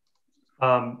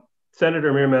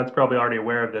 Senator Mearman's probably already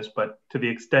aware of this, but to the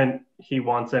extent he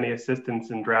wants any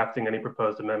assistance in drafting any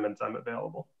proposed amendments, I'm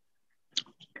available.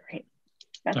 Great.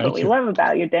 That's what we love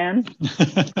about you, Dan.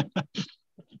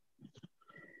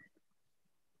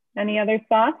 Any other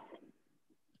thoughts?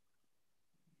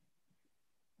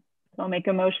 So I'll make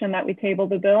a motion that we table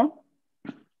the bill.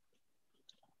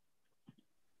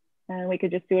 And we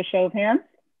could just do a show of hands.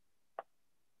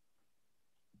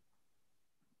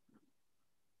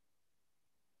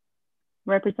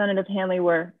 Representative Hanley,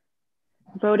 we're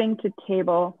voting to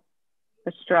table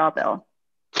the straw bill.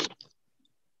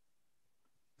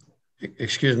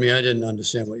 Excuse me, I didn't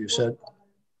understand what you said.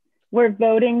 We're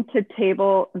voting to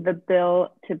table the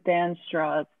bill to ban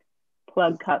straws,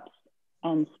 plug cups,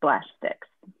 and splash sticks.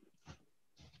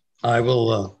 I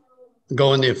will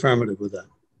go in the affirmative with that.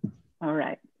 All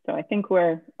right. So I think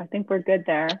we're good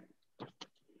there.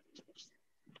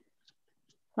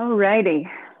 All righty.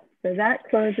 So that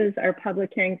closes our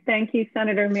public hearing. Thank you,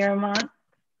 Senator Miramont.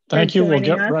 Thank you. We'll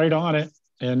get right on it.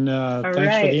 And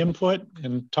thanks for the input,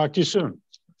 and talk to you soon.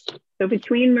 So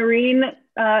between marine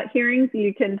hearings,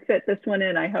 you can fit this one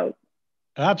in, I hope.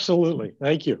 Absolutely.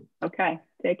 Thank you. Okay.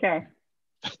 Take care.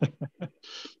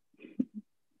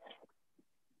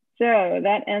 So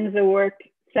that ends the work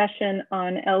session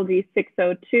on LD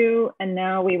 602, and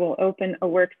now we will open a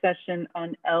work session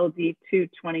on LD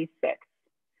 226.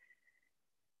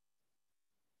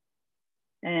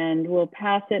 And we'll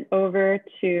pass it over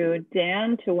to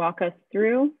Dan to walk us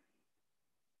through.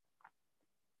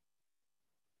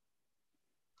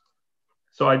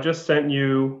 So I just sent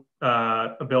you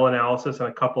a bill analysis and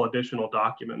a couple additional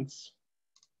documents.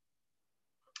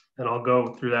 And I'll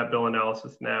go through that bill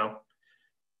analysis now.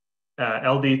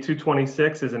 LD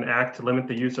 226 is an act to limit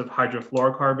the use of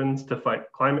hydrofluorocarbons to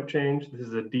fight climate change. This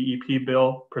is a DEP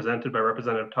bill presented by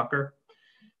Representative Tucker.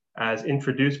 As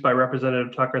introduced by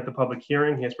Representative Tucker at the public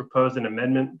hearing, he has proposed an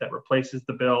amendment that replaces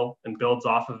the bill and builds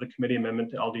off of the committee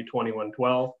amendment to LD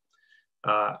 2112,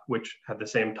 which had the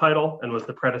same title and was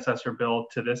the predecessor bill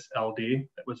to this LD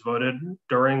that was voted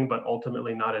during but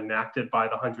ultimately not enacted by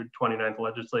the 129th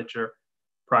legislature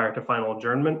prior to final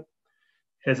adjournment.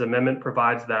 His amendment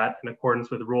provides that, in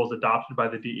accordance with the rules adopted by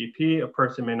the DEP, a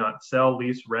person may not sell,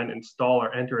 lease, rent, install,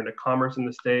 or enter into commerce in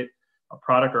the state a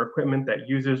product or equipment that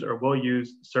uses or will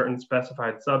use certain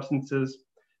specified substances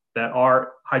that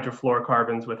are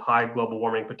hydrofluorocarbons with high global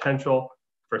warming potential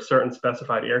for certain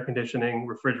specified air conditioning,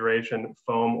 refrigeration,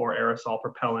 foam, or aerosol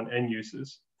propellant end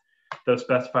uses. Those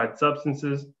specified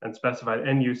substances and specified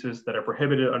end uses that are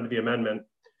prohibited under the amendment,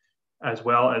 as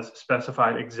well as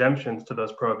specified exemptions to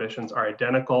those prohibitions, are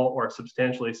identical or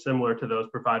substantially similar to those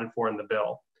provided for in the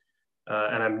bill.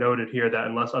 And I've noted here that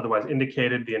unless otherwise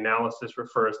indicated, the analysis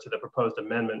refers to the proposed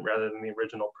amendment rather than the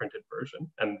original printed version.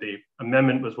 And the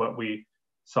amendment was what we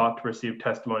sought to receive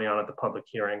testimony on at the public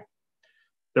hearing.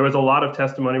 There was a lot of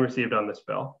testimony received on this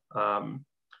bill.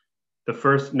 The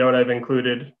first note I've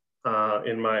included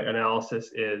in my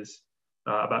analysis is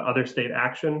about other state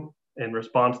action. In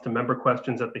response to member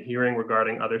questions at the hearing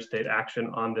regarding other state action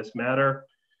on this matter,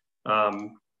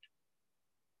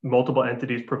 multiple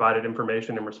entities provided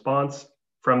information in response.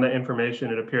 From the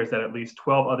information, it appears that at least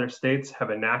 12 other states have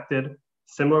enacted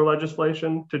similar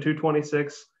legislation to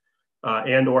 226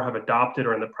 and or have adopted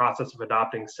or in the process of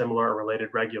adopting similar or related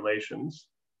regulations.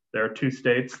 There are 2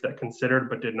 states that considered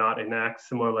but did not enact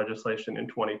similar legislation in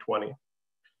 2020.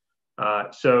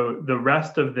 So the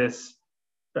rest of this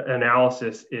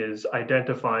analysis is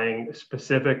identifying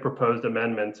specific proposed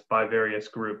amendments by various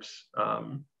groups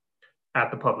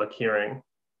at the public hearing.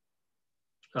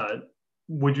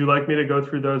 Would you like me to go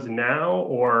through those now,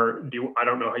 or I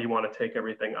don't know how you want to take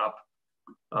everything up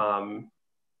for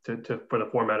the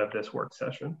format of this work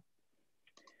session?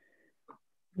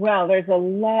 Well, there's a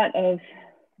lot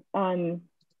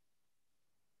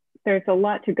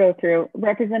to go through.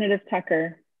 Representative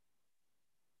Tucker.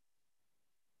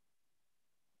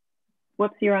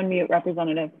 Whoops, you're on mute,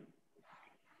 Representative.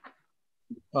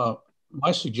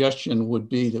 My suggestion would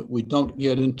be that we don't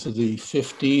get into the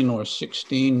 15 or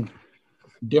 16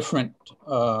 different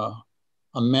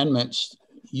amendments,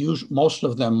 most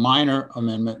of them minor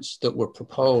amendments that were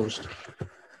proposed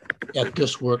at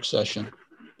this work session,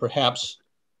 perhaps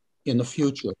in the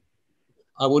future.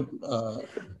 I would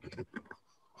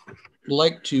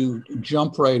like to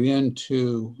jump right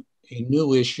into a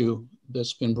new issue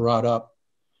that's been brought up,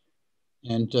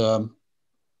 and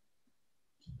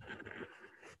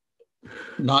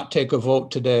not take a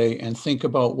vote today and think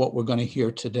about what we're going to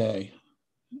hear today,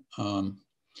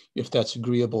 if that's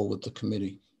agreeable with the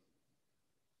committee.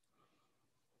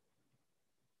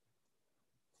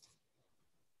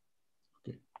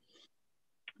 Okay.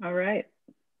 All right.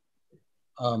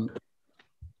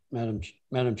 Madam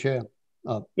Chair.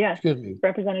 Yes. Excuse me.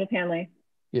 Representative Hanley.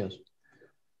 Yes.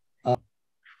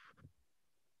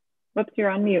 Whoops, you're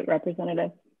on mute,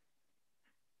 Representative.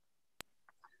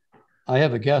 I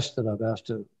have a guest that I've asked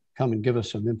to come and give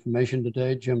us some information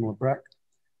today, Jim Lebrecht.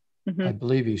 Mm-hmm. I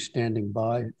believe he's standing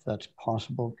by, if that's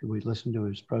possible. Can we listen to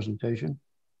his presentation?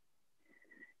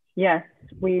 Yes,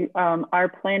 we are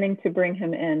planning to bring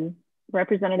him in.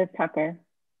 Representative Tucker.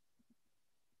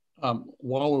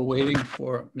 While we're waiting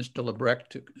for Mr. Lebrecht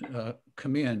to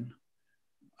come in,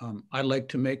 I'd like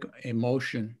to make a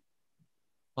motion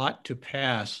ought to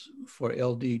pass for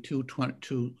LD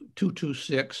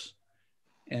 226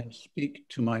 and speak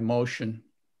to my motion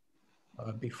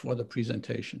before the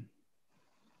presentation.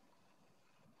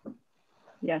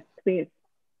 Yes, please.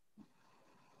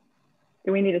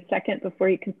 Do we need a second before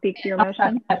you can speak to your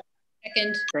motion?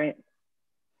 Second. Great.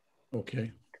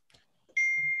 Okay.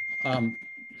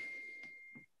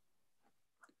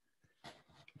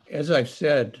 as I've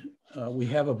said, we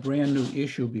have a brand new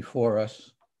issue before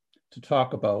us to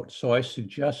talk about. So I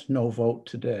suggest no vote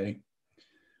today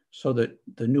so that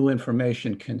the new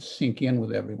information can sink in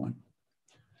with everyone.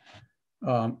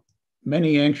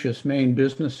 Many anxious Maine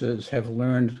businesses have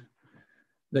learned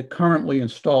that currently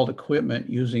installed equipment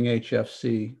using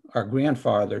HFC are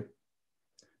grandfathered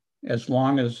as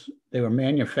long as they were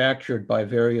manufactured by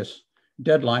various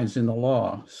deadlines in the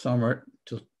law. Some are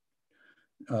to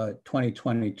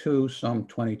 2022, some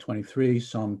 2023,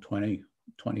 some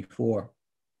 2024.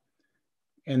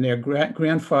 And they're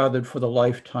grandfathered for the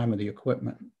lifetime of the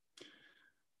equipment.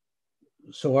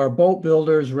 So our boat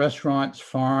builders, restaurants,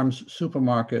 farms,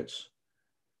 supermarkets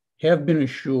have been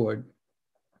assured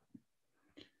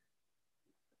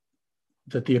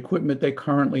that the equipment they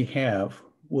currently have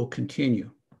will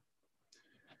continue.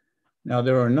 Now,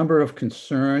 there are a number of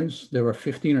concerns. There are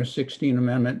 15 or 16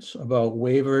 amendments about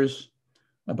waivers,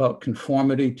 about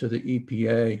conformity to the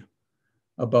EPA,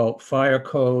 about fire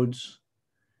codes.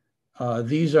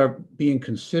 These are being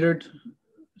considered.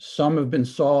 Some have been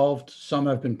solved, some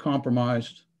have been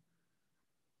compromised.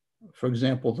 For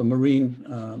example,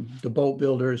 the boat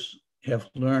builders have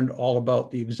learned all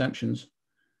about the exemptions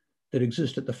that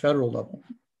exist at the federal level,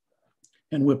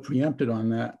 and we're preempted on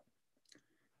that.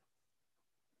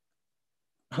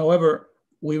 However,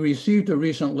 we received a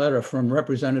recent letter from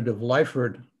Representative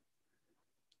Lyford,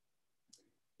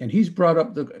 and he's brought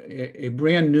up a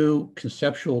brand new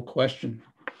conceptual question,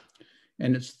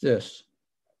 and it's this.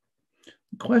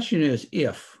 The question is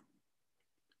if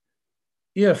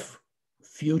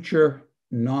future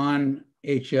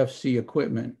non-HFC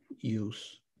equipment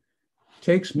use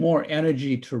takes more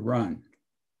energy to run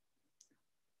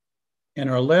and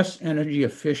are less energy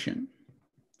efficient,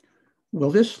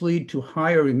 will this lead to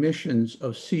higher emissions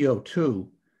of CO2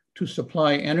 to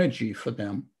supply energy for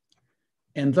them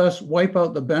and thus wipe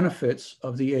out the benefits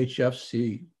of the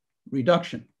HFC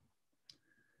reduction?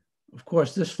 Of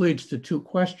course, this leads to two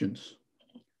questions.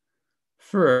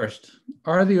 First,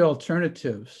 are the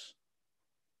alternatives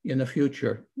in the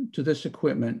future to this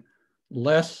equipment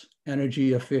less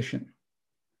energy efficient?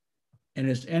 And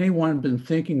has anyone been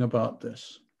thinking about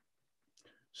this?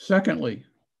 Secondly,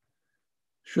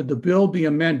 should the bill be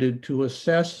amended to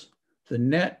assess the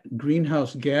net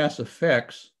greenhouse gas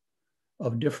effects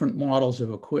of different models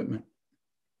of equipment?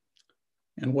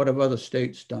 And what have other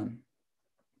states done?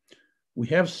 We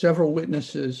have several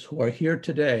witnesses who are here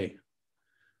today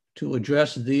to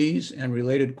address these and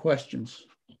related questions.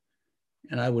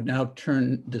 And I would now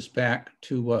turn this back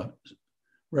to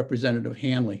Representative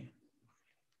Hanley.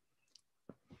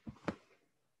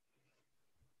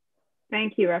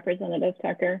 Thank you, Representative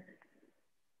Tucker.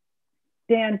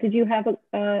 Dan, did you have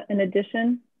an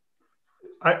addition?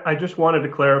 I just wanted to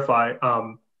clarify.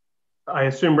 I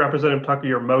assume, Representative Tucker,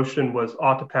 your motion was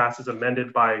ought to pass as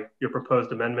amended by your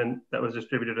proposed amendment that was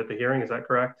distributed at the hearing. Is that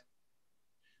correct?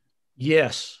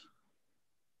 Yes.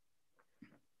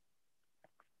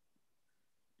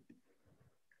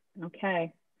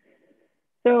 Okay.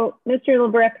 So, Mr.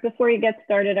 Lebrecht, before you get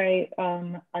started, I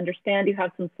understand you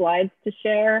have some slides to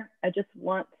share. I just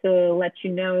want to let you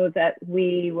know that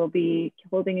we will be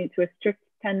holding you to a strict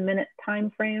 10-minute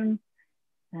time frame,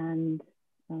 and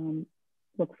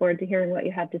look forward to hearing what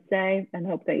you have to say, and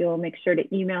hope that you'll make sure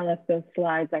to email us those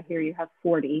slides. I hear you have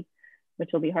 40,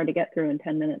 which will be hard to get through in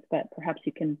 10 minutes, but perhaps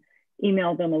you can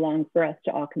email them along for us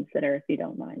to all consider if you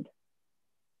don't mind.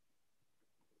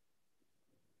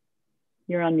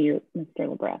 You're on mute, Mr.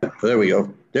 Lebrecht. There we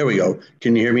go. There we go.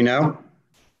 Can you hear me now?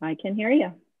 I can hear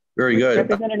you. Very good.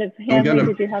 Representative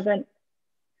Hanley,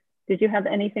 did you have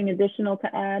anything additional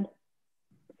to add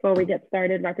before we get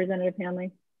started, Representative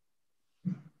Hanley?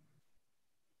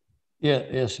 Yeah,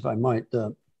 yes, if I might.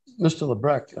 Mr.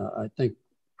 Lebrecht, I think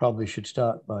probably should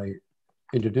start by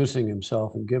introducing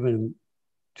himself and giving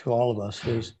to all of us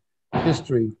his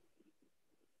history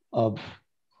of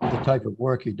the type of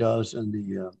work he does and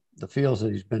the fields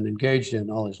that he's been engaged in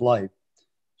all his life,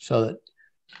 so that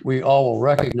we all will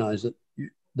recognize that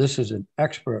this is an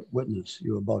expert witness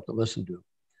you're about to listen to.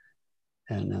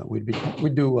 And we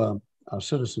do our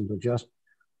citizens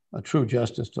a true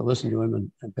justice to listen to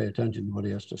him and pay attention to what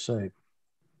he has to say.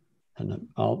 And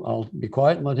I'll be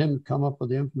quiet and let him come up with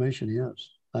the information he has.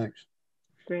 Thanks.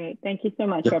 Great. Thank you so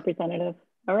much, Representative.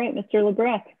 All right, Mr.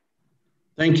 Lebrecht.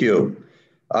 Thank you.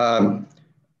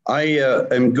 I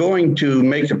am going to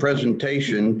make a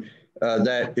presentation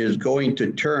that is going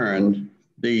to turn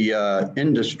the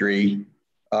industry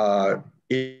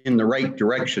in the right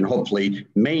direction. Hopefully,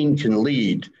 Maine can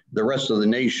lead the rest of the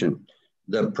nation.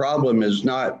 The problem is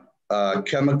not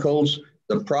chemicals.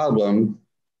 The problem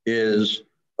is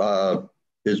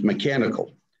is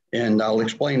mechanical. And I'll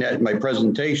explain that in my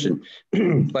presentation.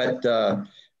 But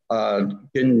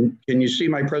can you see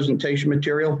my presentation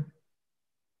material?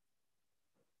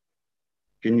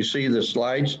 Can you see the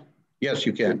slides? Yes,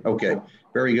 you can. Okay,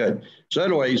 very good. So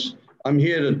anyways, I'm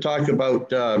here to talk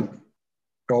about,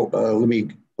 let me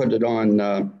put it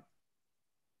on.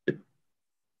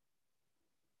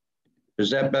 Is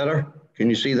that better? Can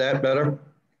you see that better?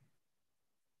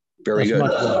 Very good.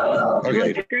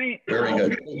 Okay, great. Very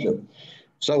good. Thank you.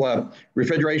 So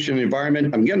refrigeration and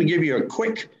environment, I'm going to give you a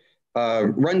quick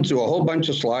run through a whole bunch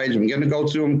of slides. I'm going to go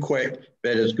through them quick,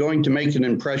 but it's going to make an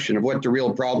impression of what the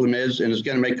real problem is, and it's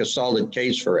going to make a solid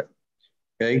case for it.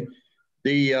 Okay.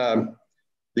 The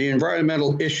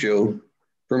environmental issue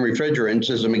from refrigerants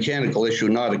is a mechanical issue,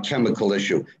 not a chemical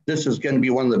issue. This is going to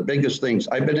be one of the biggest things.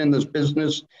 I've been in this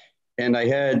business, and I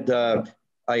had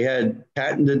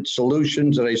patented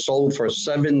solutions that I sold for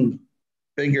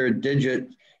 7-figure digit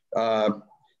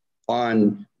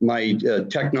on my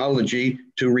technology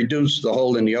to reduce the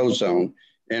hole in the ozone.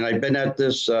 And I've been at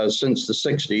this since the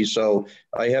 60s, so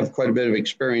I have quite a bit of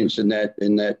experience in that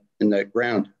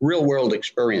ground. Real world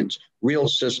experience, real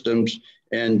systems,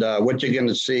 and what you're going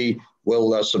to see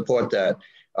will support that.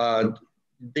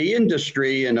 The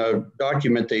industry, in a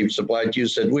document they've supplied to you,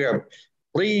 said, we are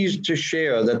pleased to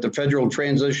share that the federal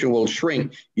transition will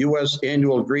shrink U.S.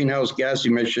 annual greenhouse gas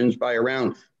emissions by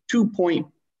around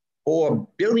 2.4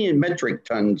 billion metric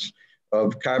tons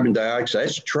of carbon dioxide.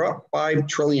 That's 5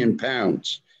 trillion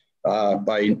pounds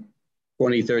by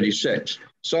 2036.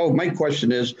 So my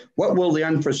question is, what will the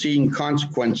unforeseen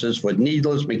consequences for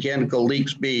needless mechanical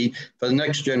leaks be for the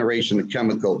next generation of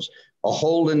chemicals? A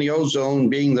hole in the ozone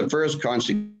being the first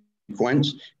consequence,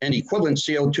 and equivalent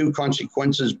CO2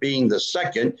 consequences being the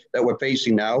second that we're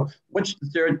facing now. What's the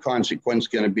third consequence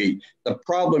going to be? The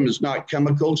problem is not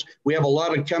chemicals. We have a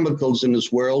lot of chemicals in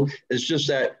this world. It's just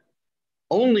that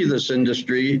only this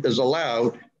industry is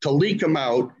allowed to leak them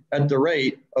out at the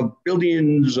rate of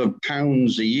billions of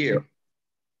pounds a year.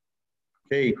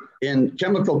 Okay, and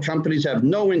chemical companies have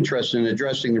no interest in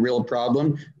addressing the real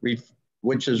problem,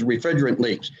 which is refrigerant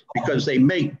leaks, because they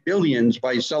make billions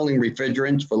by selling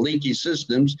refrigerants for leaky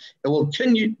systems and will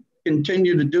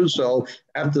continue to do so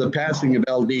after the passing of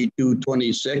LD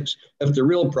 226 if the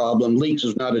real problem, leaks,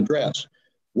 is not addressed.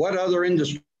 What other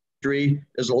industry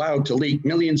is allowed to leak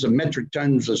millions of metric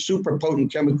tons of super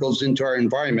potent chemicals into our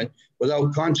environment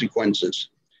without consequences?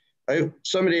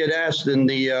 Somebody had asked in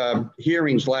the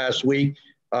hearings last week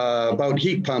about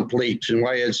heat pump leaks and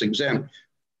why it's exempt.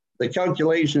 The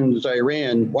calculations I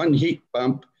ran, one heat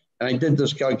pump, and I did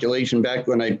this calculation back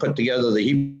when I put together the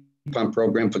heat pump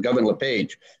program for Governor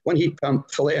LePage. One heat pump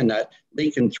fillet nut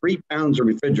leaking 3 pounds of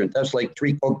refrigerant. That's like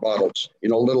 3 Coke bottles,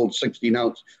 little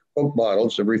 16-ounce Coke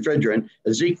bottles of refrigerant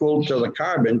is equal to the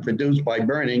carbon produced by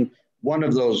burning one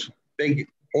of those big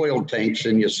oil tanks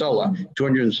in your cellar,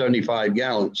 275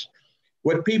 gallons.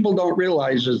 What people don't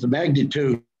realize is the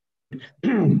magnitude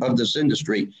of this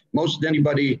industry. Most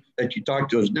anybody that you talk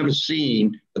to has never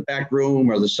seen the back room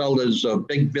or the cellars of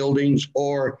big buildings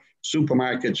or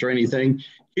supermarkets or anything.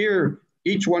 Here,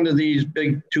 each one of these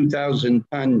big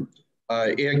 2,000-ton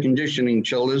air conditioning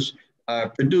chillers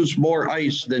produce more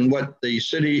ice than what the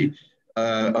city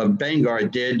of Bangor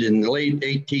did in the late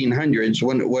 1800s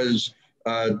when it was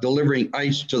delivering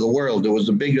ice to the world. It was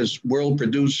the biggest world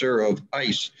producer of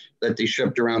ice that they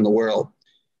shipped around the world.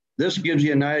 This gives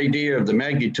you an idea of the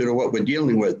magnitude of what we're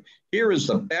dealing with. Here is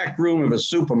the back room of a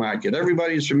supermarket.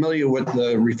 Everybody's familiar with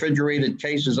the refrigerated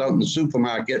cases out in the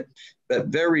supermarket, but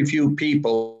very few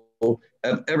people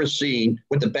have ever seen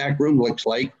what the back room looks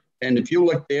like. And if you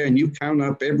look there and you count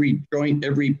up every joint,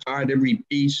 every part, every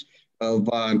piece of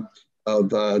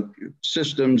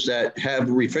systems that have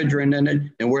refrigerant in it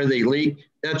and where they leak,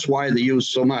 that's why they use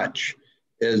so much.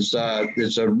 It's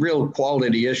a real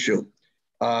quality issue.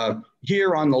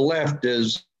 Here on the left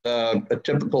is a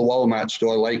typical Walmart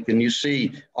store, and you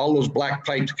see all those black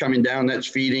pipes coming down. That's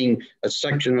feeding a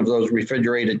section of those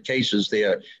refrigerated cases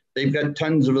there. They've got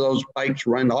tons of those pipes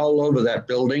run all over that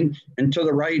building. And to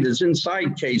the right is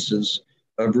inside cases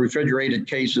of refrigerated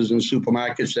cases in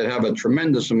supermarkets that have a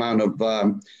tremendous amount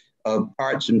of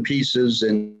parts and pieces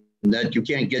and that you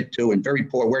can't get to, and very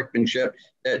poor workmanship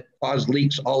that cause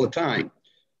leaks all the time.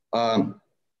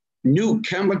 New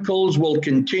chemicals will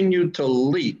continue to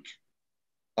leak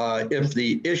if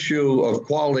the issue of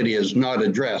quality is not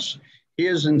addressed.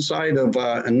 Here's inside of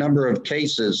a number of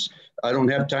cases. I don't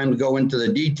have time to go into the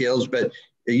details, but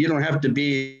you don't have to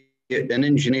be an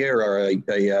engineer or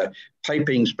a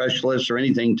piping specialist or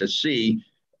anything to see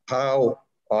how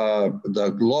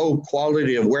the low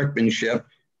quality of workmanship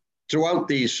throughout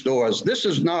these stores. This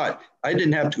is not, I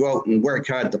didn't have to go out and work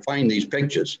hard to find these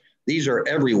pictures. These are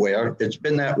everywhere. It's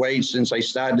been that way since I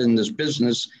started in this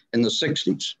business in the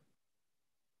 60s.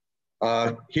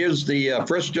 Here's the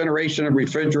first generation of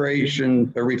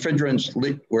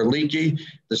refrigerants were leaky.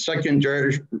 The second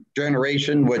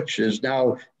generation, which is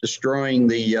now destroying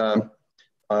the,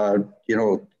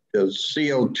 the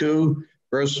CO2.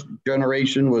 First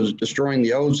generation was destroying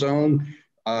the ozone.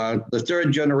 The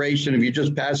third generation, if you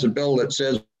just pass a bill that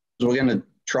says we're going to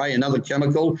try another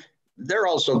chemical, they're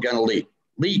also going to leak.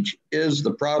 Leak is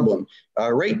the problem.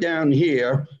 Right down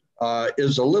here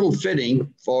is a little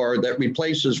fitting that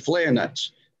replaces flare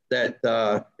nuts.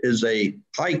 That is a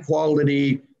high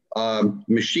quality,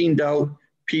 machined out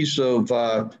piece of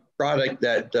product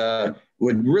that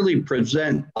would really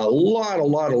present a lot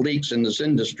of leaks in this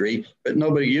industry, but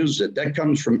nobody uses it. That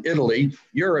comes from Italy.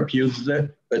 Europe uses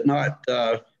it, but not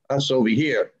us over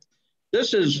here.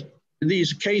 This is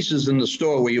these cases in the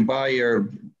store where you buy your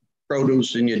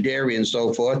produce and your dairy and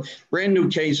so forth, brand new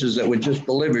cases that were just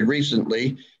delivered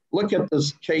recently. Look at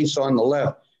this case on the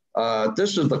left.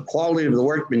 This is the quality of the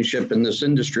workmanship in this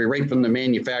industry right from the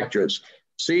manufacturers.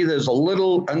 See, there's a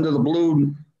little under the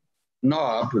blue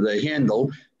knob, the handle,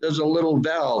 there's a little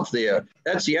valve there.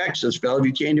 That's the access valve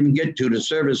you can't even get to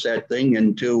service that thing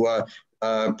and to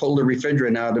pull the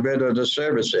refrigerant out of it or to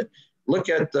service it. Look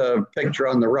at the picture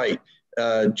on the right.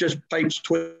 Just pipes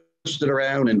twisted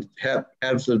around and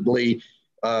haphazardly,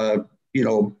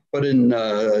 put in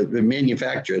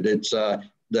manufactured. It's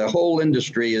the whole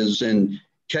industry is in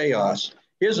chaos.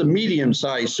 Here's a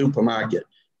medium-sized supermarket.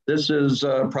 This is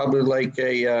probably like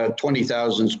a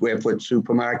 20,000 square foot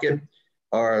supermarket.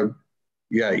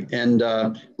 And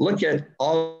look at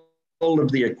all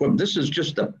of the equipment. This is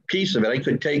just a piece of it. I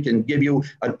could take and give you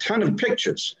a ton of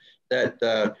pictures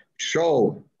that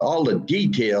show all the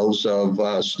details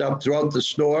of stuff throughout the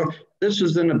store. This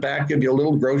is in the back of your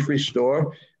little grocery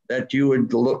store that you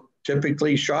would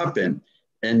typically shop in.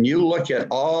 And you look at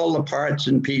all the parts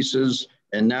and pieces,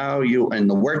 and now and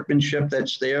the workmanship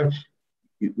that's there.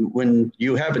 When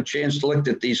you have a chance to look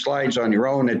at these slides on your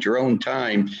own at your own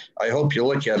time, I hope you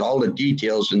look at all the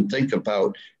details and think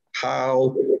about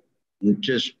how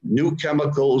just new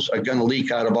chemicals are going to leak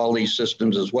out of all these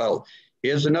systems as well.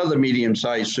 Here's another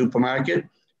medium-sized supermarket.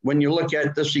 When you look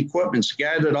at this equipment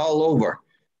scattered all over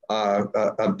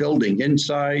a building,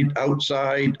 inside,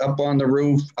 outside, up on the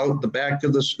roof, out the back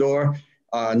of the store.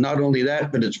 Not only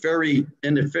that, but it's very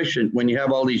inefficient when you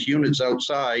have all these units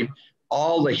outside.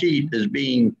 All the heat is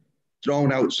being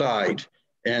thrown outside.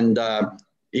 And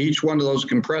each one of those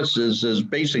compressors is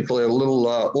basically a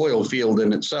little oil field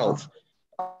in itself.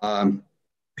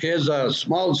 Here's a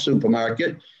small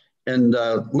supermarket. And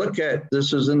look at,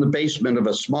 this is in the basement of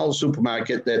a small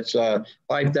supermarket that's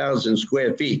 5,000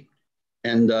 square feet.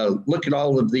 And look at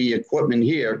all of the equipment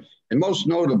here. And most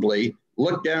notably,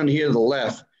 look down here to the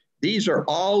left. These are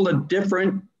all the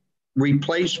different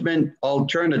replacement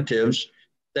alternatives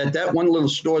that one little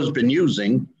store has been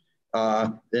using.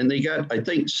 And they got, I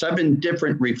think, 7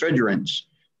 different refrigerants.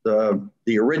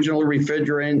 The original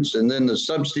refrigerants, and then the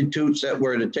substitutes that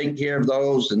were to take care of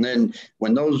those. And then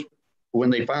when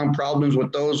they found problems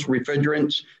with those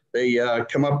refrigerants, they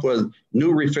come up with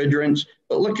new refrigerants.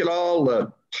 But look at all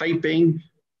the piping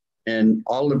and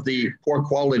all of the poor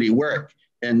quality work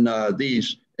in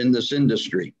this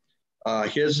industry.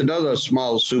 Here's another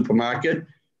small supermarket.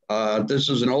 This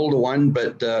is an older one,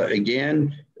 but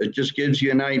again, it just gives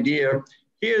you an idea.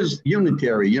 Here's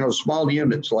unitary, small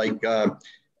units like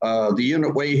the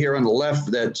unit way here on the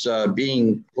left that's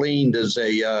being cleaned as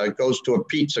goes to a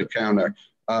pizza counter.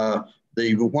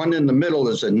 The one in the middle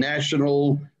is a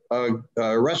national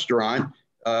restaurant,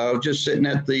 just sitting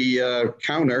at the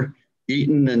counter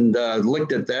eating, and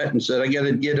looked at that and said, I got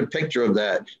to get a picture of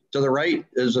that. To the right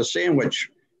is a sandwich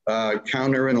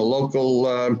counter in a local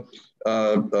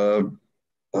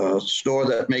store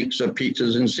that makes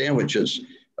pizzas and sandwiches.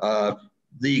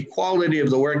 The quality of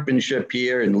the workmanship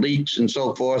here and leaks and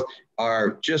so forth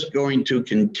are just going to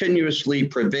continuously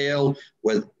prevail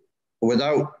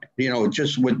without,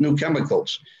 just with new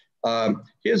chemicals.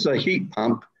 Here's a heat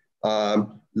pump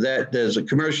that there's a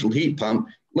commercial heat pump.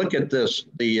 Look at this,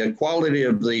 the quality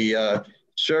of the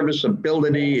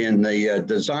serviceability and the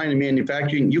design and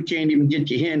manufacturing. You can't even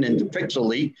get your hand in to fix a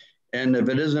leak. And if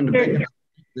it isn't a big,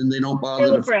 then they don't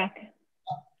bother.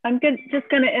 I'm just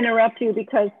going to interrupt you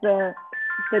because the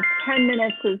 10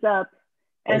 minutes is up.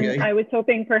 And okay. I was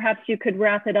hoping perhaps you could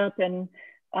wrap it up and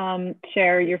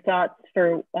share your thoughts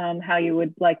for how you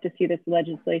would like to see this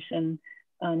legislation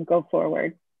go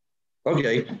forward.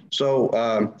 Okay,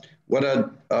 so what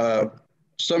I'd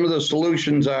some of the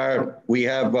solutions are we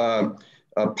have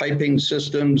piping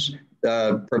systems,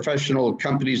 professional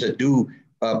companies that do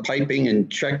piping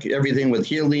and check everything with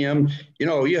helium. You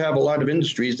know, you have a lot of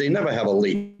industries, they never have a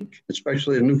leak,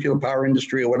 especially the nuclear power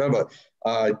industry or whatever.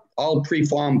 All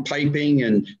preformed piping,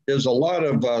 and there's a lot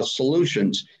of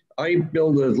solutions. I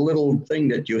build a little thing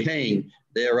that you hang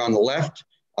there on the left,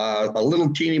 a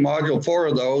little teeny module, 4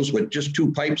 of those with just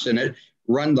 2 pipes in it,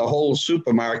 run the whole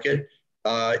supermarket,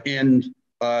 and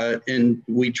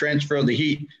we transfer the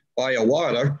heat via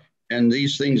water, and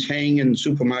these things hang in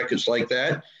supermarkets like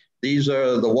that. These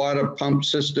are the water pump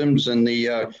systems and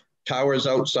the towers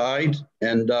outside.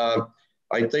 And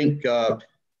I think, and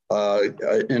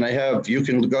I have, you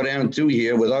can go down through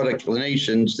here without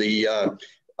explanations. I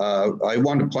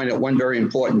want to point out one very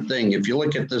important thing. If you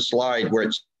look at this slide where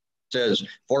it says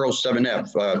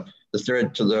 407F, the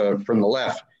third from the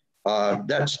left,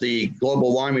 that's the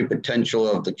global warming potential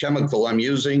of the chemical I'm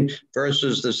using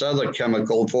versus this other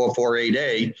chemical,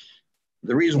 448A.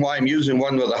 The reason why I'm using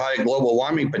one with a higher global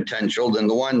warming potential than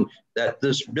the one that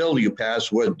this bill you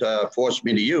passed would force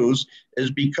me to use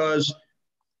is because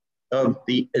of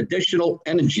the additional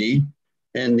energy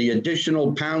and the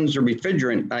additional pounds of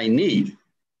refrigerant I need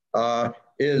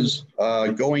is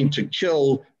going to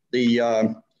kill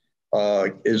the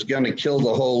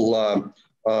whole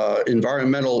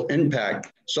environmental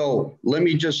impact. So let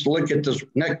me just look at this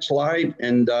next slide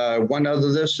and one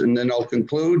other this, and then I'll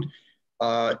conclude.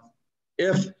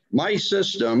 If my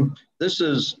system,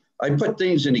 I put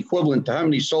things in equivalent to how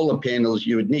many solar panels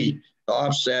you would need to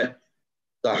offset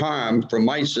the harm from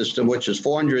my system, which is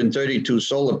 432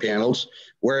 solar panels,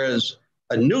 whereas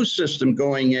a new system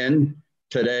going in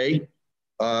today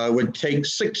would take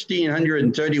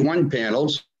 1,631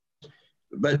 panels.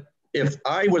 But if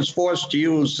I was forced to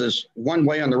use this one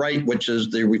way on the right, which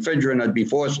is the refrigerant I'd be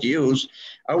forced to use,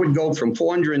 I would go from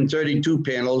 432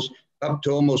 panels up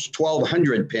to almost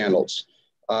 1,200 panels.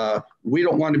 We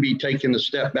don't want to be taking a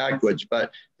step backwards,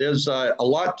 but there's a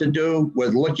lot to do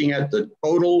with looking at the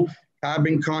total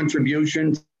carbon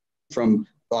contribution from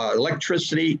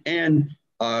electricity and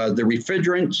the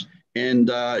refrigerants. And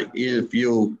if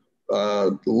you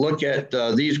look at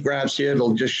these graphs here,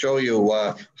 it'll just show you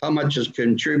how much is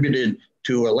contributed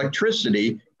to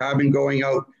electricity, carbon going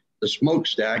out the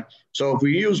smokestack. So if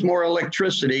we use more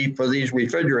electricity for these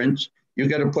refrigerants, you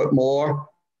got to put more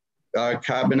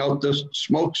carbon out the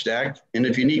smokestack. And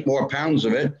if you need more pounds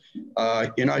of it,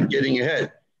 you're not getting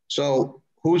ahead. So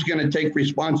who's going to take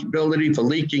responsibility for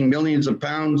leaking millions of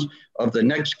pounds of the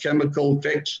next chemical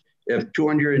fix if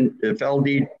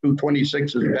LD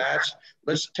 226 is passed?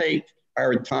 Let's take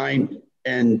our time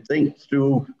and think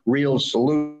through real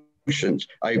solutions.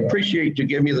 I appreciate you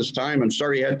giving me this time. I'm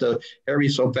sorry I had to hurry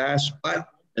so fast, but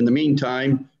in the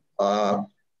meantime,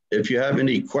 if you have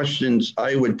any questions,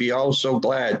 I would be also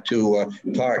glad to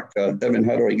talk. Evan,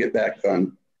 how do I get back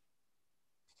on?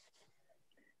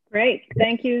 Great,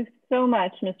 thank you so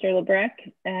much, Mr. Lebrecht.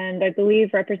 And I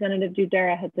believe Representative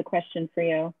Dudera has a question for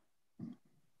you.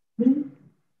 There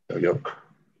we go.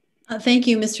 Thank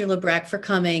you, Mr. Lebrecht, for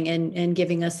coming and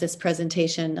giving us this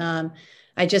presentation.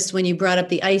 When you brought up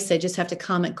the ice, I just have to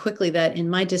comment quickly that in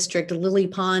my district, Lily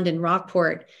Pond in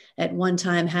Rockport at one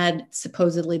time had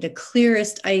supposedly the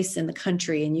clearest ice in the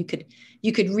country. And you could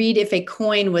read if a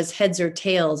coin was heads or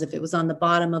tails, if it was on the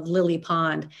bottom of Lily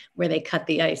Pond where they cut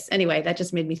the ice. Anyway, that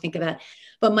just made me think of that.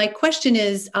 But my question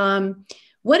is,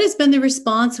 what has been the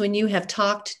response when you have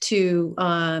talked to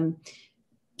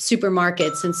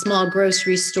supermarkets and small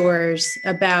grocery stores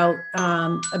about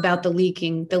the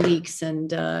leaks,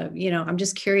 and I'm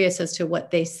just curious as to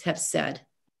what they have said.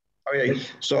 Okay,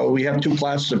 so we have 2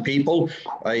 classes of people.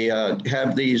 I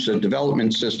have these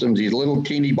development systems, these little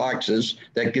teeny boxes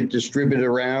that get distributed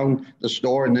around the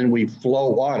store, and then we flow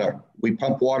water. We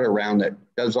pump water around it,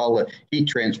 does all the heat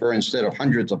transfer instead of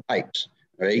hundreds of pipes,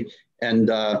 right? And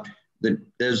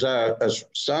there's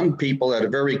some people that are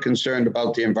very concerned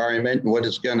about the environment and what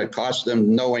it's going to cost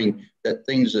them, knowing that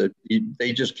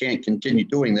they just can't continue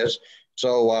doing this.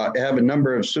 So I have a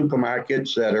number of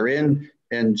supermarkets that are in,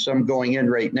 and some going in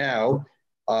right now,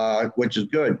 which is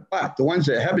good. But the ones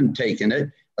that haven't taken it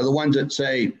are the ones that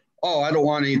say, oh, I don't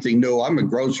want anything new. I'm a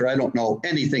grocer. I don't know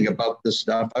anything about this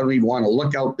stuff. I don't even want to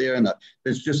look out there, and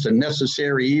it's just a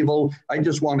necessary evil. I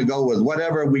just want to go with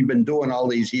whatever we've been doing all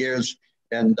these years,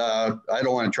 and I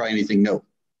don't want to try anything new.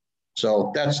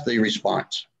 So that's the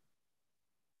response.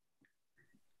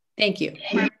 Thank you.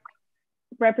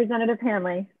 Representative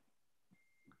Hanley.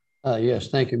 Yes,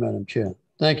 thank you, Madam Chair.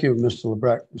 Thank you, Mr.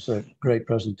 Lebrecht. It's a great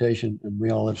presentation, and we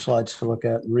all have slides to look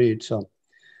at and read. So,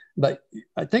 but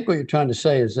I think what you're trying to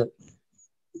say is that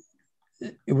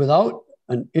without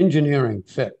an engineering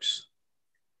fix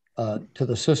to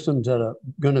the systems that are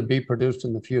going to be produced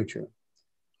in the future,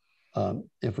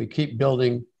 if we keep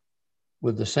building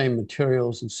with the same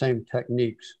materials and same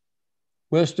techniques,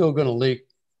 we're still going to leak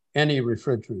any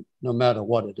refrigerant, no matter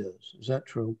what it is. Is that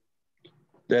true?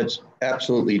 That's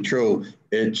absolutely true.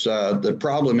 It's the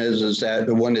problem is that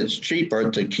when it's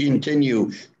cheaper to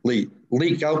continually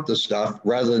leak out the stuff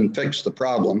rather than fix the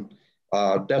problem,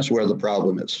 that's where the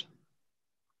problem is.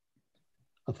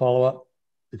 A follow-up,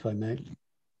 if I may.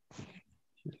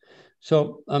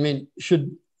 So, I mean,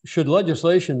 should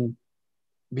legislation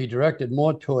be directed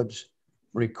more towards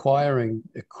requiring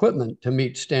equipment to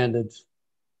meet standards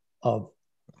of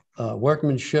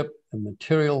workmanship and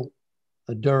material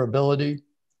durability?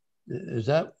 Is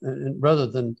that, rather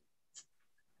than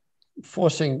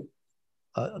forcing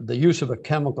the use of a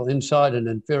chemical inside an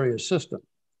inferior system,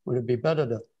 would it be better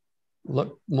to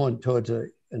look more towards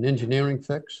an engineering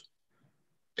fix?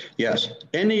 Yes,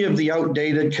 any of the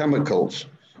outdated chemicals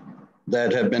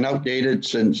that have been outdated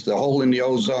since the hole in the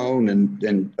ozone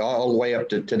and all the way up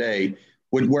to today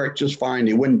would work just fine.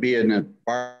 It wouldn't be an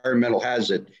environmental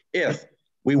hazard if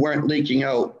we weren't leaking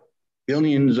out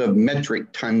billions of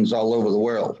metric tons all over the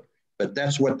world. But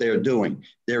that's what they're doing.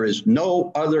 There is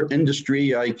no other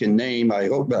industry I can name. I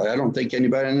don't think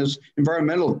anybody in this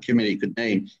environmental committee could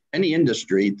name any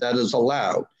industry that is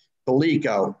allowed to leak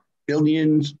out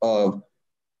billions of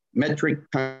metric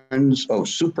tons of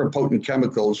super potent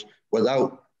chemicals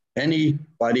without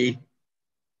anybody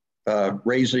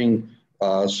raising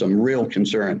some real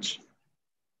concerns.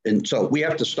 And so we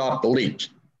have to stop the leaks.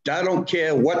 I don't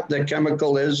care what the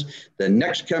chemical is. The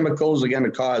next chemicals are going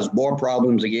to cause more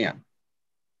problems again.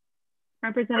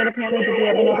 Representative Hanley, did you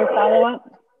have another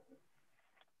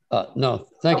follow-up? No,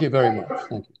 thank you very much.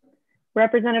 Thank you.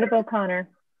 Representative O'Connor.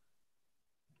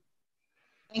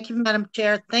 Thank you, Madam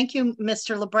Chair. Thank you,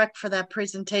 Mr. Lebrecht, for that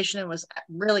presentation. It was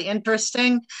really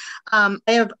interesting. I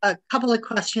have a couple of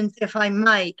questions, if I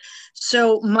might.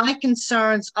 So my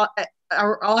concerns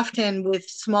are often with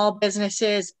small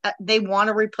businesses. They want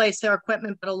to replace their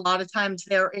equipment, but a lot of times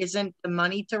there isn't the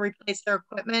money to replace their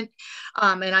equipment.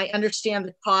 And I understand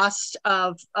the cost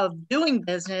of doing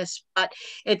business, but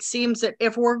it seems that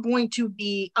if we're going to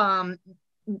be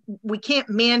we can't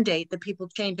mandate that people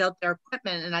change out their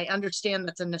equipment, and I understand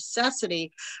that's a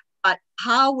necessity, but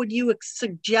how would you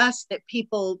suggest that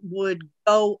people would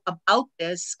go about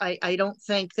this? I don't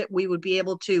think that we would be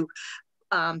able to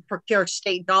procure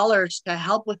state dollars to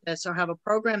help with this or have a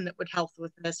program that would help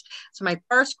with this. So my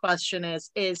first question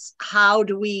is how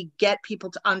do we get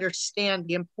people to understand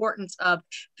the importance of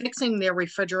fixing their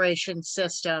refrigeration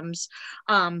systems?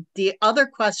 The other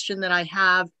question that I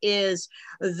have is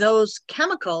those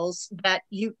chemicals that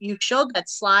you showed that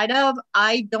slide of,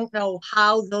 I don't know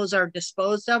how those are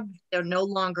disposed of. They're no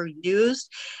longer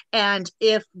used. And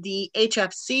if the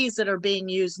HFCs that are being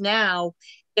used now,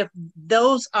 if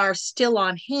those are still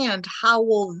on hand, how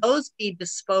will those be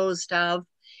disposed of?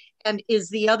 And is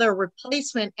the other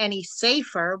replacement any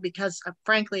safer? Because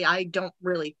frankly, I don't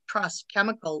really trust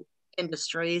chemical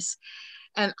industries.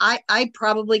 And I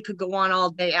probably could go on all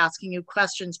day asking you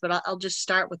questions, but I'll just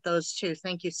start with those two.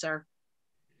 Thank you, sir.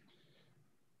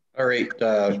 All right.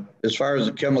 As far as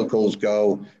the chemicals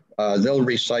go, they'll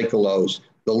recycle those.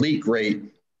 The leak rate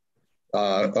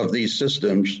of these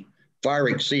systems far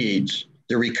exceeds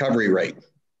the recovery rate.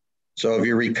 So if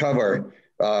you recover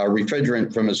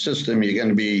refrigerant from a system you're going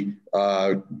to be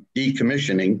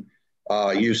decommissioning,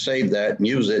 you save that and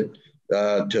use it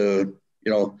to,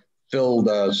 fill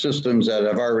the systems that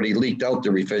have already leaked out the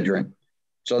refrigerant.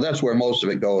 So that's where most of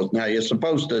it goes. Now you're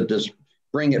supposed to just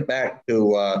bring it back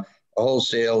to a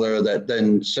wholesaler that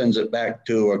then sends it back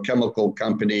to a chemical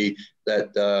company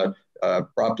that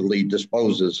properly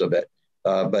disposes of it.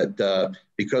 But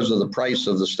because of the price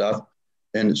of the stuff,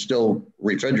 and it's still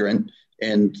refrigerant,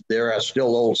 and there are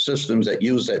still old systems that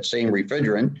use that same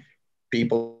refrigerant,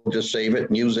 people just save it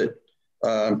and use it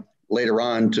later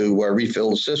on to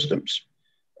refill systems.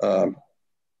 I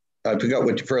forgot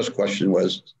what your first question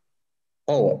was.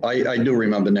 Oh, I do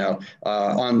remember now.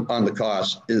 On the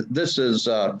cost, this is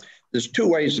there's two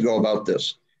ways to go about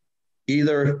this.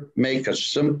 Either make a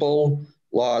simple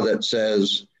law that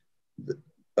says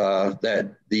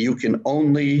that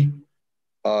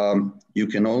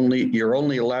you're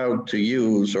only allowed to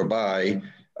use or buy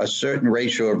a certain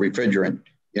ratio of refrigerant.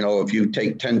 If you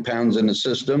take 10 pounds in the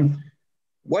system,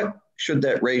 what should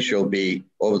that ratio be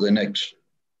over the next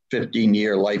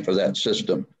 15-year life of that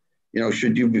system?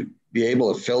 Should you be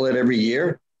able to fill it every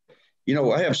year?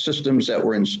 I have systems that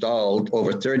were installed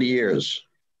over 30 years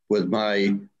with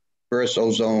my first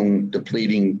ozone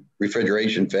depleting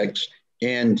refrigeration fix.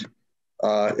 And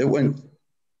it went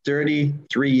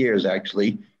 33 years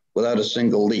actually without a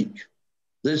single leak.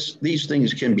 These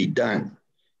things can be done.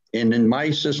 And in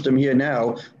my system here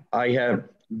now, I have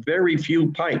very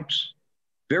few pipes,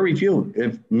 very few.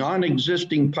 If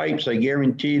non-existing pipes, I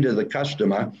guarantee to the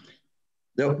customer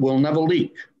that will never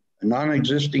leak. A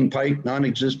non-existing pipe,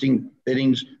 non-existing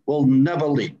fittings will never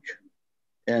leak.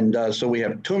 And so we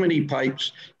have too many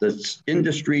pipes. The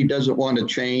industry doesn't want to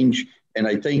change. And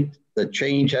I think the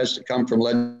change has to come from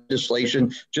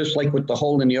legislation, just like with the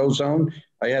hole in the ozone.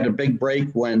 I had a big break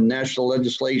when national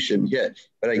legislation hit.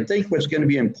 But I think what's going to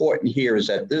be important here is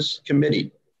that this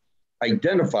committee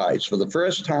identifies for the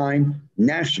first time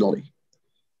nationally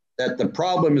that the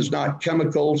problem is not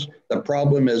chemicals, the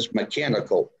problem is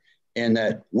mechanical, and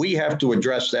that we have to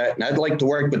address that. And I'd like to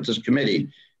work with this committee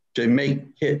to make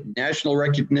it national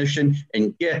recognition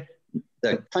and get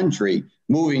the country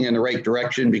moving in the right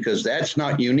direction, because that's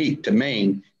not unique to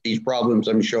Maine. These problems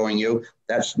I'm showing you,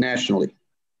 that's nationally.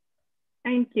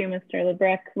 Thank you, Mr.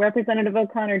 Lebrecht. Representative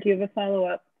O'Connor, do you have a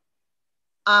follow-up?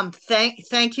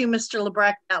 Thank you, Mr.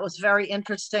 Lebrecht. That was very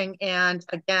interesting. And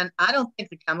again, I don't think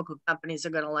the chemical companies are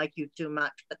going to like you too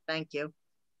much, but thank you.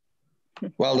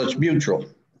 Well, it's mutual.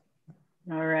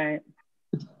 All right.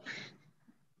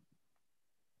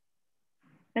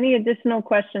 Any additional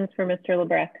questions for Mr.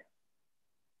 Lebrecht?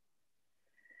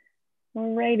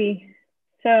 All righty.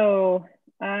 So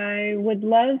I would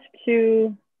love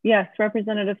to, yes,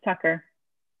 Representative Tucker.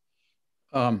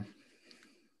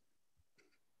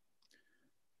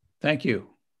 Thank you.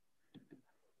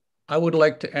 I would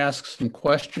like to ask some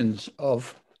questions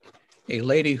of a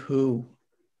lady who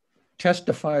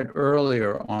testified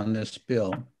earlier on this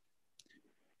bill.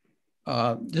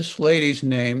 This lady's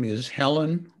name is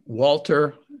Helen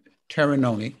Walter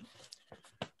Terranoni.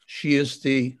 She is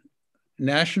the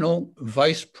National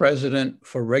Vice President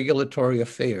for Regulatory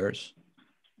Affairs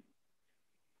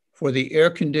for the Air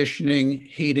Conditioning,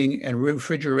 Heating, and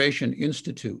Refrigeration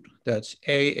Institute. That's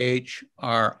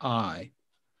AHRI.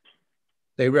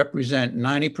 They represent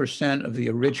 90% of the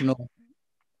original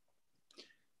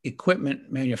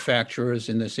equipment manufacturers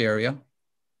in this area.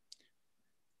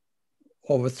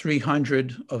 Over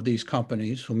 300 of these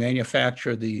companies who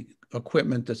manufacture the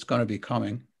equipment that's going to be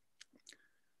coming.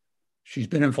 She's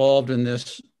been involved in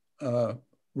this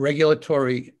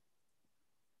regulatory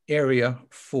area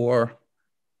for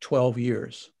 12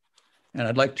 years. And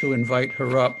I'd like to invite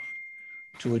her up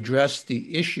to address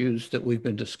the issues that we've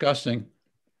been discussing,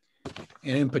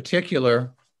 and in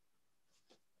particular,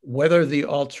 whether the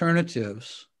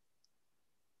alternatives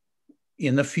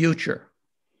in the future,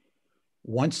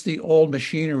 once the old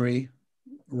machinery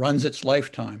runs its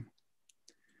lifetime,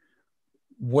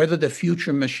 whether the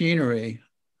future machinery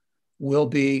will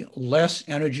be less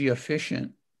energy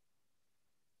efficient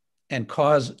and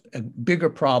cause a bigger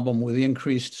problem with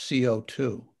increased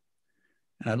CO2.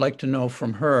 And I'd like to know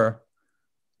from her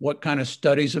what kind of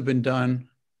studies have been done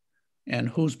and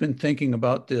who's been thinking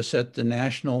about this at the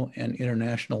national and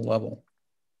international level.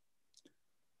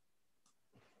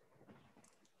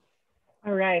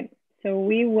 All right, so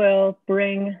we will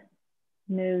bring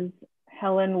Ms.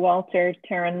 Helen Walter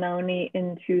Terranoni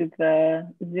into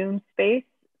the Zoom space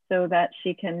so that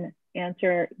she can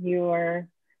answer your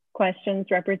questions,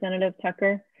 Representative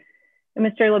Tucker. And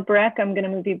Mr. Lebrecht, I'm going to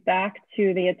move you back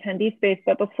to the attendee space.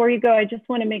 But before you go, I just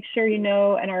want to make sure you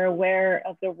know and are aware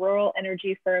of the Rural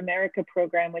Energy for America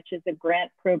program, which is a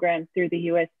grant program through the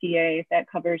USDA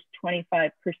that covers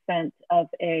 25% of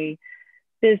a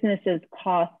business's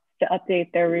costs to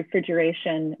update their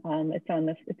refrigeration.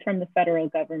 It's from the federal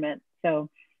government. So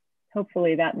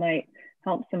hopefully that might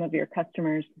help some of your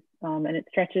customers. And it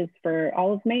stretches for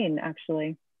all of Maine,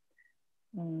 actually.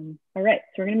 All right,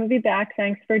 so we're going to move you back.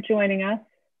 Thanks for joining us.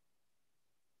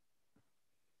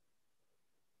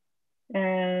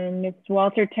 And Ms.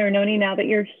 Walter Terranoni, now that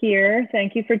you're here,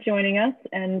 thank you for joining us.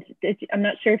 And I'm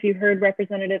not sure if you heard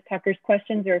Representative Tucker's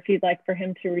questions or if you'd like for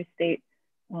him to restate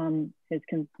his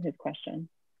question.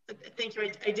 Thank you.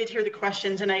 I did hear the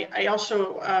questions, and I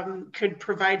also could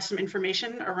provide some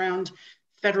information around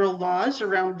federal laws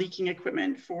around leaking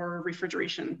equipment for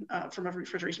refrigeration from a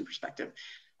refrigeration perspective.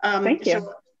 Thank you.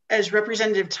 So, as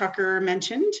Representative Tucker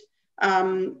mentioned,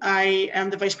 I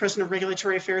am the Vice President of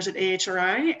Regulatory Affairs at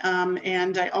AHRI,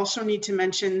 and I also need to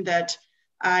mention that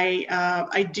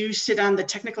I do sit on the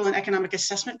Technical and Economic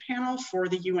Assessment Panel for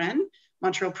the UN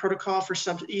Montreal Protocol for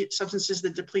substances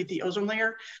that deplete the ozone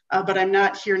layer, but I'm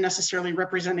not here necessarily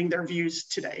representing their views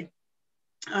today.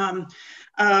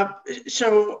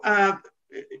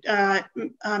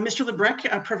 Mr.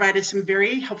 Lebrecht provided some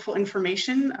very helpful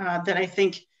information that I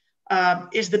think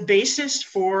is the basis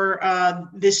for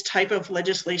this type of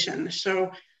legislation.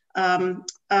 So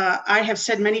I have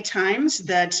said many times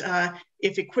that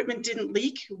if equipment didn't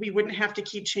leak, we wouldn't have to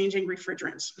keep changing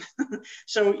refrigerants.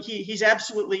 So he's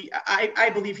absolutely, I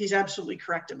believe he's absolutely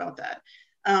correct about that.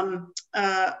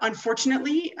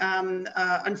 Unfortunately,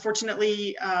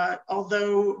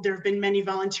 although there have been many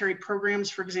voluntary programs,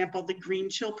 for example, the Green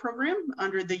Chill program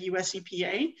under the US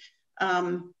EPA,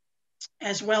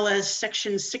 as well as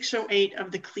Section 608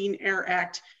 of the Clean Air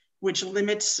Act, which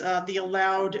limits the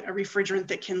allowed refrigerant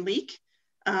that can leak,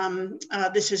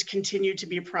 this has continued to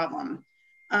be a problem.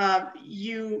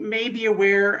 You may be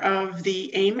aware of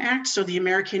the AIM Act, so the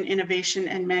American Innovation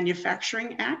and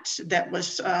Manufacturing Act, that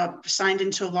was signed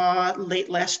into law late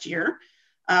last year,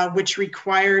 which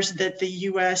requires that the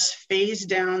US phase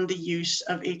down the use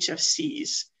of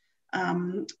HFCs.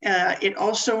 It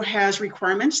also has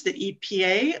requirements that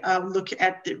EPA look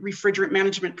at the refrigerant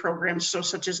management programs, so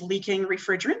such as leaking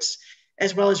refrigerants,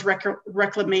 as well as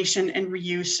reclamation and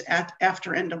reuse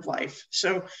after end of life.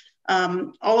 So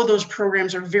all of those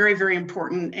programs are very, very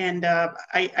important. And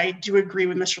I do agree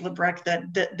with Mr. Lebrecht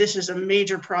that this is a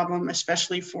major problem,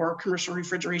 especially for commercial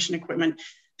refrigeration equipment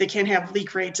that can have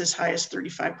leak rates as high as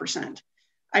 35%.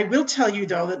 I will tell you,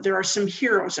 though, that there are some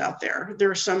heroes out there.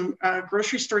 There are some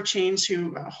grocery store chains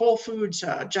who, Whole Foods,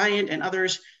 Giant, and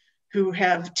others, who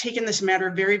have taken this matter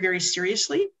very, very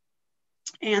seriously.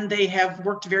 And they have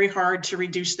worked very hard to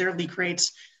reduce their leak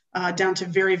rates down to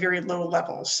very, very low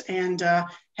levels, and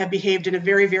have behaved in a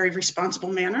very, very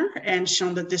responsible manner and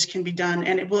shown that this can be done,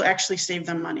 and it will actually save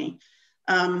them money.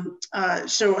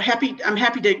 So I'm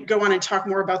happy to go on and talk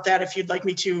more about that if you'd like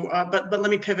me to, but let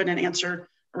me pivot and answer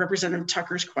Representative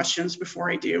Tucker's questions before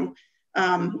I do,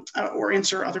 or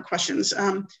answer other questions.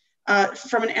 From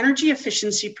an energy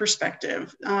efficiency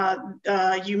perspective,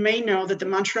 you may know that the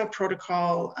Montreal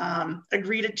Protocol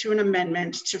agreed to an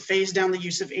amendment to phase down the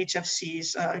use of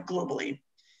HFCs globally.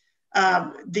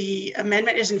 The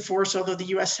amendment is in force, although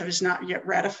the US has not yet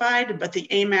ratified, but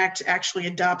the AIM Act actually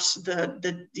adopts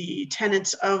the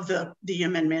tenets of the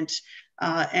amendment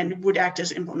and would act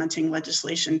as implementing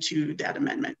legislation to that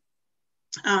amendment.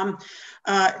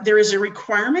 There is a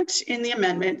requirement in the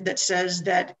amendment that says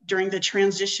that during the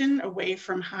transition away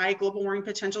from high global warming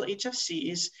potential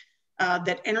HFCs,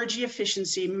 that energy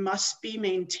efficiency must be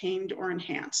maintained or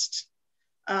enhanced.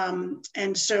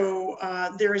 And so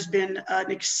there has been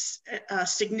a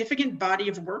significant body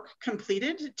of work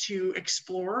completed to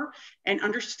explore and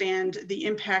understand the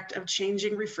impact of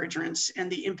changing refrigerants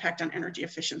and the impact on energy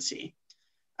efficiency.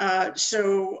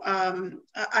 I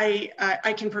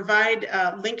can provide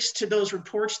links to those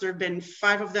reports. There have been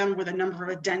 5 of them with a number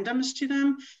of addendums to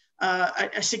them,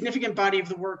 a significant body of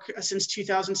the work since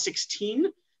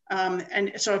 2016.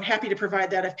 And so I'm happy to provide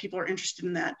that if people are interested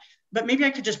in that. But maybe I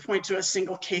could just point to a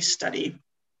single case study.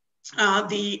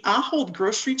 The Ahold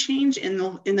grocery chain in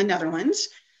the Netherlands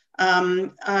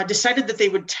decided that they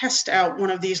would test out one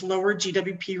of these lower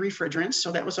GWP refrigerants.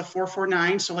 So that was a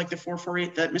 449, so like the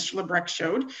 448 that Mr. Lebrecht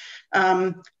showed.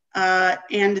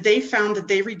 And they found that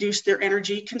they reduced their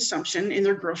energy consumption in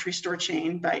their grocery store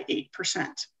chain by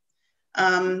 8%.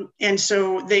 And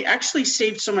so they actually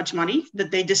saved so much money that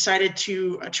they decided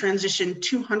to transition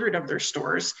 200 of their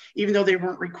stores, even though they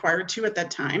weren't required to at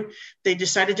that time. They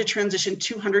decided to transition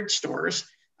 200 stores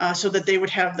so that they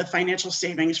would have the financial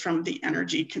savings from the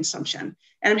energy consumption.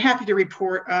 And I'm happy to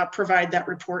provide that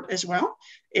report as well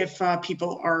if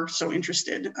people are so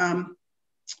interested.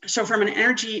 So from an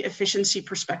energy efficiency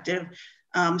perspective,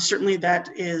 certainly that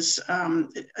is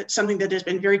something that has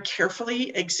been very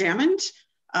carefully examined,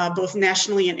 both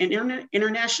nationally and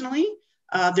internationally.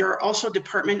 There are also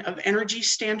Department of Energy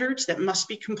standards that must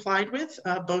be complied with,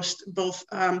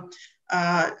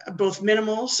 both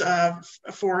minimals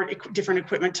for different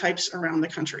equipment types around the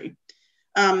country.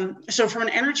 So from an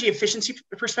energy efficiency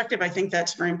perspective, I think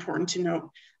that's very important to note.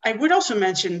 I would also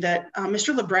mention that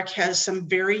Mr. Lebrecht has some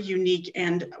very unique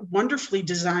and wonderfully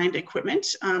designed equipment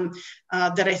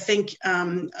that I think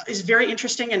is very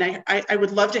interesting, and I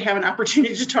would love to have an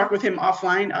opportunity to talk with him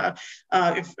offline,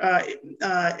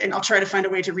 and I'll try to find a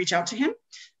way to reach out to him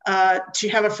to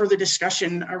have a further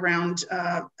discussion around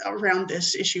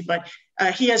this issue. But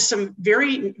he has some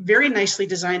very, very nicely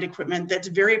designed equipment that's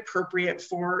very appropriate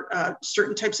for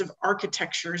certain types of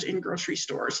architectures in grocery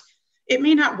stores. It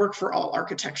may not work for all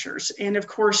architectures. And of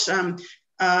course, from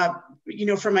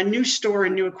a new store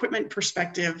and new equipment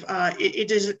perspective,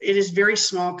 it is very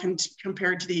small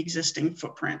compared to the existing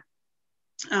footprint.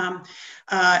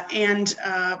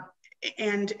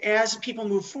 and as people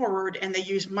move forward and they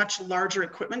use much larger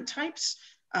equipment types,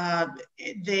 there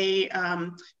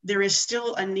is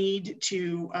still a need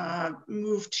to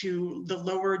move to the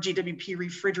lower GWP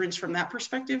refrigerants from that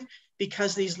perspective,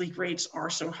 because these leak rates are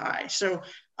so high. So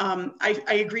I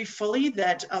agree fully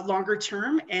that longer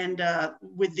term and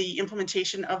with the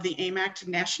implementation of the AIM Act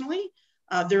nationally,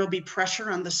 there will be pressure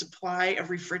on the supply of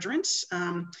refrigerants.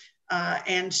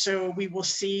 And so we will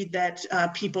see that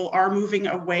people are moving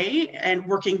away and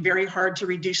working very hard to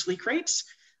reduce leak rates.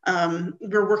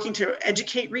 We're working to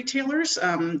educate retailers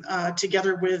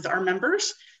together with our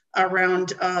members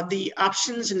around the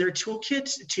options in their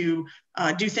toolkit to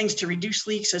do things to reduce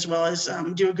leaks, as well as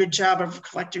do a good job of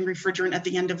collecting refrigerant at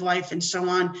the end of life and so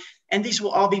on. And these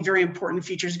will all be very important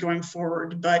features going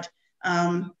forward. But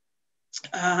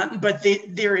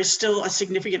there is still a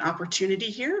significant opportunity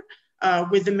here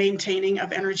with the maintaining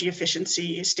of energy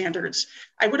efficiency standards.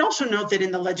 I would also note that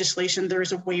in the legislation, there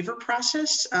is a waiver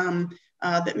process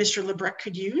that Mr. Lebrecht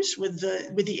could use with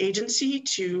the agency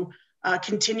to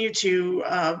continue to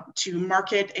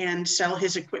market and sell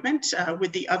his equipment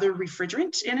with the other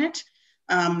refrigerant in it,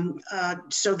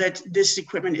 so that this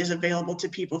equipment is available to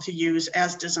people to use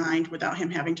as designed without him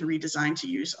having to redesign to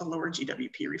use a lower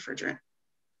GWP refrigerant.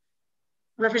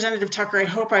 Representative Tucker, I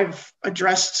hope I've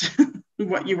addressed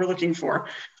what you were looking for.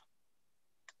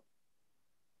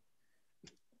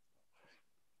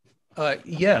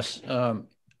 Yes,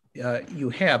 you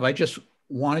have. I just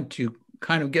wanted to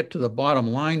kind of get to the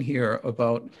bottom line here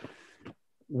about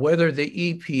whether the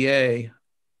EPA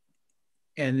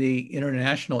and the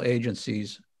international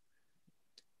agencies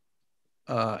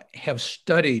have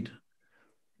studied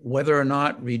whether or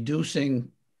not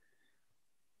reducing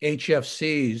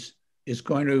HFCs is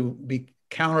going to be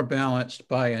counterbalanced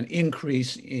by an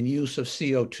increase in use of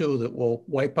CO2 that will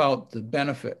wipe out the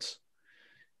benefits.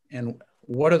 And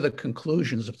what are the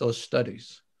conclusions of those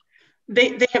studies?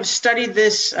 They have studied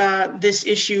this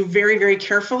issue very, very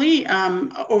carefully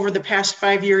over the past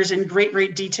 5 years in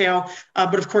great detail.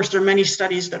 But of course, there are many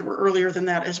studies that were earlier than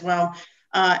that as well.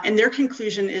 And their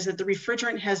conclusion is that the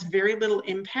refrigerant has very little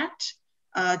impact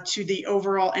to the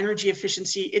overall energy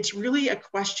efficiency. It's really a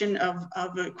question of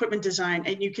equipment design.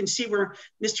 And you can see where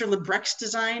Mr. Lebrecht's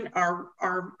design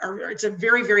it's a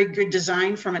very, very good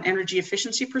design from an energy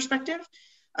efficiency perspective.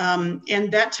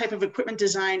 And that type of equipment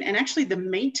design and actually the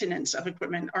maintenance of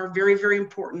equipment are very, very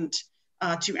important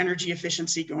to energy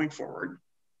efficiency going forward.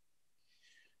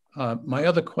 My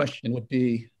other question would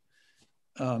be,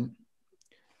 do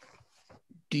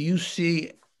you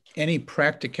see any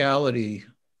practicality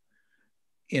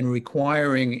in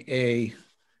requiring an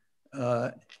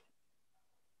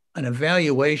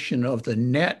evaluation of the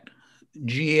net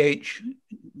the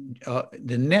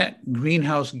net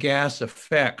greenhouse gas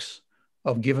effects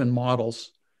of given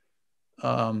models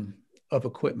of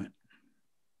equipment?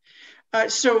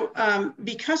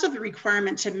 Because of the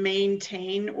requirement to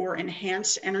maintain or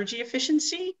enhance energy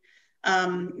efficiency,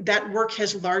 that work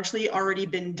has largely already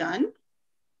been done.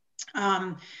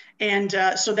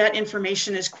 So that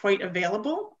information is quite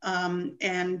available.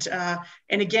 And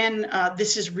again,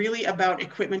 this is really about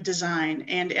equipment design.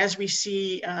 And as we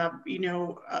see,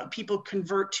 people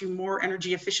convert to more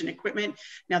energy efficient equipment.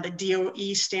 Now the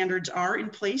DOE standards are in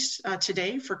place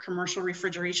today for commercial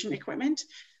refrigeration equipment.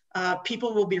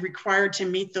 People will be required to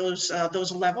meet those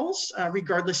levels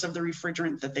regardless of the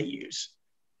refrigerant that they use.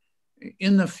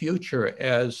 In the future,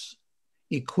 as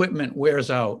equipment wears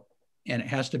out, and it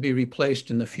has to be replaced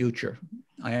in the future.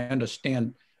 I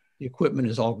understand the equipment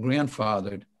is all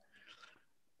grandfathered.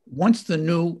 Once the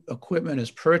new equipment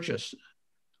is purchased,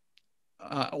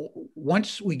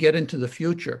 once we get into the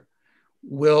future,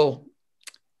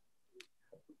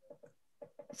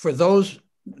 for those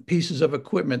pieces of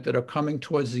equipment that are coming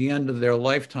towards the end of their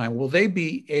lifetime, will they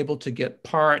be able to get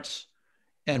parts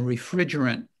and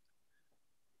refrigerant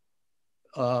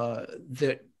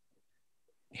that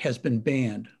has been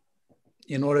banned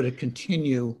in order to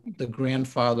continue the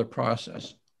grandfather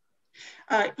process?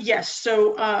 Yes.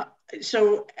 So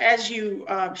as you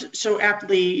so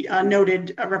aptly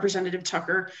noted, Representative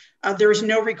Tucker, there is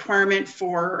no requirement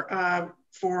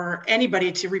for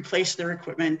anybody to replace their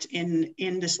equipment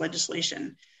in this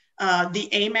legislation. The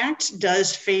AIM Act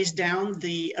does phase down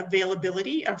the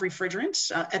availability of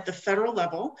refrigerants at the federal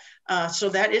level. So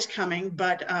that is coming,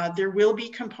 but there will be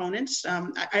components.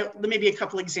 Let me be a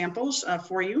couple examples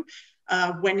for you.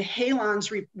 When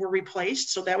halons were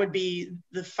replaced, so that would be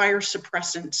the fire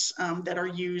suppressants that are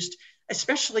used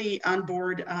especially on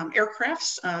board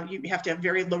aircrafts. You have to have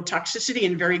very low toxicity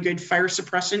and very good fire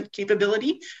suppressant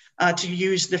capability to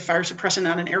use the fire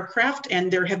suppressant on an aircraft.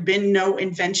 And there have been no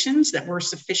inventions that were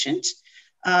sufficient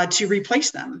to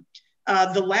replace them.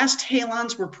 The last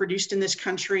halons were produced in this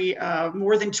country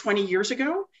more than 20 years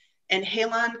ago, and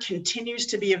halon continues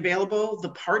to be available. The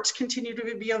parts continue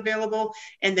to be available,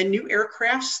 and the new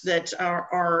aircrafts that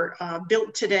are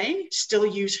built today still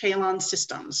use halon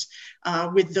systems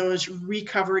with those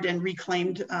recovered and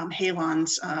reclaimed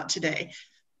halons today.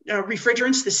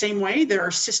 Refrigerants, the same way. There are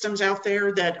systems out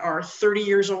there that are 30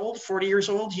 years old, 40 years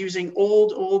old, using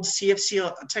old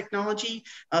CFC technology,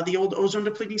 the old ozone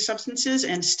depleting substances,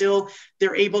 and still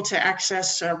they're able to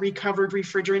access recovered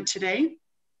refrigerant today.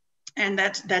 And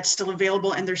that's still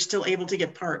available, and they're still able to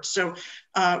get parts. So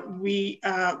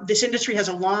this industry has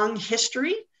a long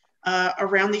history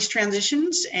around these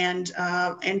transitions and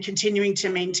continuing to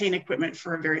maintain equipment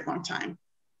for a very long time.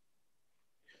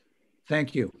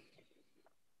 Thank you.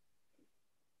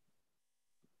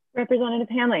 Representative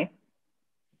Hanley.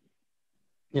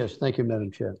 Yes, thank you,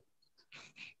 Madam Chair.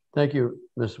 Thank you,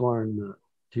 Ms. Warren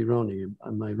Tironi.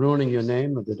 Am I ruining your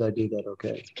name, or did I do that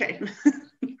okay? Okay.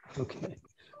 Okay.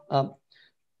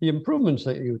 The improvements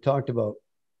that you talked about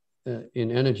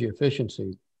in energy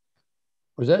efficiency,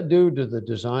 was that due to the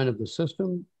design of the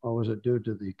system, or was it due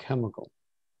to the chemical?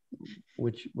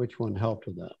 Which one helped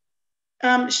with that?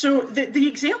 So the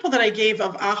example that I gave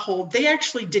of Ahold, they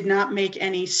actually did not make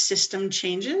any system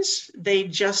changes. They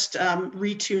just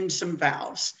retuned some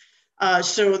valves.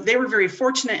 So they were very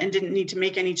fortunate and didn't need to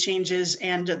make any changes.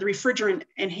 And the refrigerant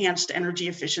enhanced energy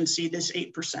efficiency, this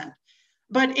 8%.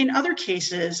 But in other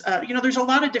cases, there's a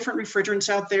lot of different refrigerants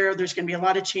out there. There's going to be a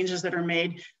lot of changes that are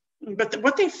made. But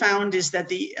what they found is that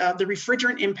the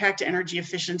refrigerant impact to energy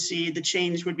efficiency, the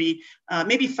change would be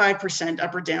maybe 5%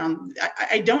 up or down.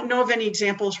 I don't know of any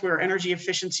examples where energy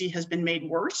efficiency has been made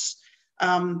worse,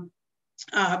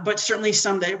 but certainly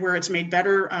some where it's made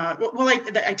better.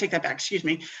 I take that back, excuse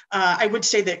me. I would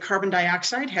say that carbon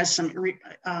dioxide has some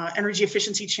energy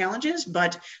efficiency challenges,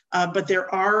 but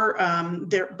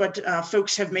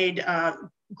folks have made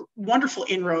wonderful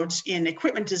inroads in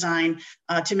equipment design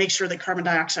to make sure that carbon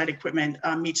dioxide equipment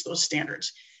meets those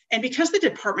standards. And because the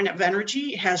Department of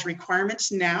Energy has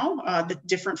requirements now that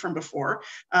different from before,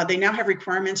 they now have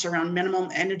requirements around minimum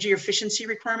energy efficiency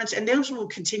requirements, and those will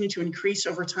continue to increase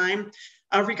over time.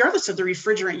 Regardless of the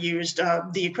refrigerant used,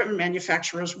 the equipment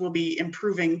manufacturers will be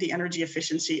improving the energy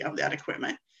efficiency of that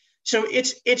equipment. So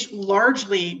it's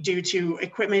largely due to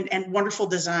equipment and wonderful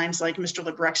designs like Mr.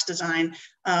 Lebrecht's design,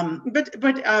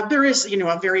 but there is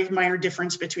a very minor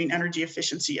difference between energy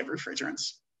efficiency of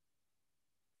refrigerants.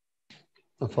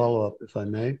 A follow-up, if I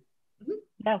may.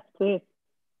 Yes, please.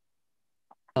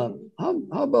 How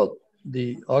about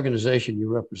the organization you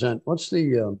represent? What's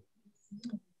the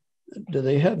do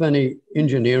they have any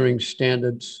engineering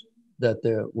standards that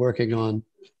they're working on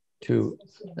to,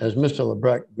 as Mr.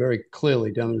 Lebrecht very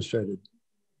clearly demonstrated,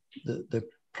 the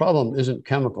problem isn't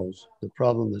chemicals, the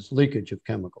problem is leakage of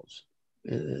chemicals.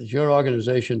 Is your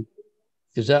organization,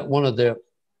 is that one of their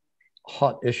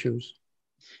hot issues?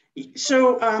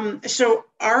 So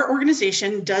our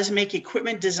organization does make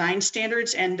equipment design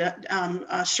standards and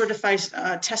certifies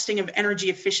testing of energy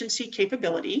efficiency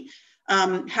capability.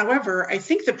 However, I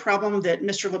think the problem that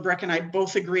Mr. Lebrecht and I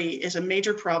both agree is a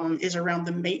major problem is around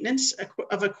the maintenance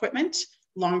of equipment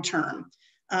long-term.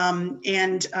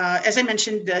 As I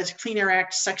mentioned, the Clean Air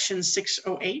Act Section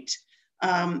 608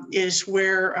 is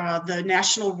where the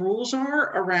national rules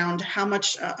are around how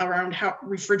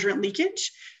refrigerant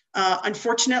leakage.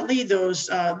 Unfortunately,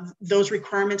 those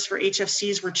requirements for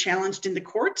HFCs were challenged in the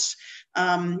courts.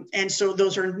 And so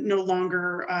those are no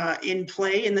longer in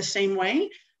play in the same way.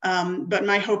 But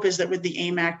my hope is that with the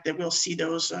AIM Act that we'll see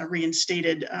those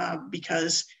reinstated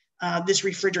because this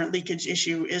refrigerant leakage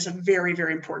issue is a very,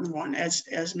 very important one, as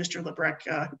Mr. Lebrecht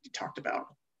talked about.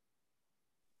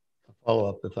 A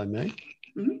follow-up, if I may.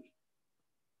 Mm-hmm.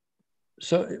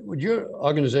 So would your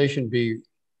organization be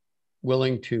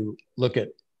willing to look at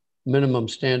minimum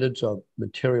standards of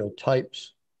material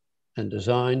types and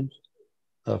designs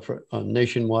for a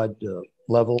nationwide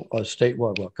level or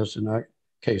statewide? Well, because in our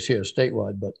case here,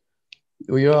 statewide, but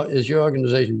is your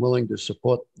organization willing to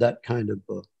support that kind of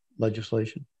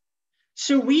legislation?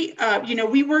 So we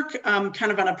work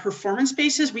kind of on a performance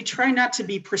basis. We try not to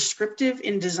be prescriptive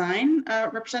in design,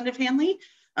 Representative Hanley.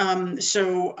 It's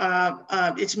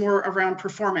more around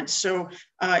performance. So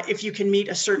if you can meet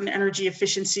a certain energy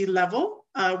efficiency level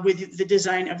with the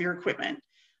design of your equipment.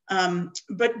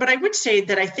 But I would say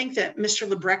that I think that Mr.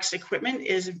 Lebrecht's equipment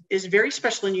is very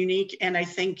special and unique. And I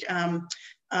think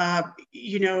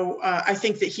I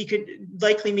think that he could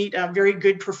likely meet very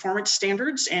good performance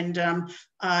standards, and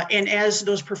as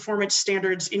those performance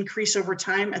standards increase over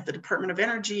time at the Department of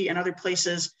Energy and other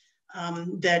places, he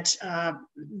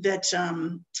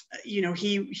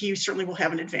certainly will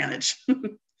have an advantage.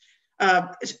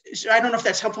 So I don't know if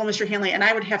that's helpful, Mr. Hanley, and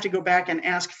I would have to go back and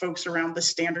ask folks around the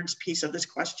standards piece of this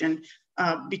question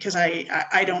because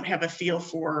I don't have a feel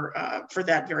for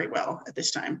that very well at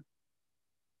this time.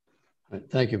 Right,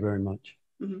 thank you very much.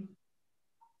 Mm-hmm.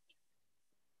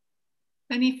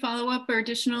 Any follow-up or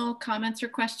additional comments or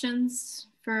questions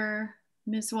for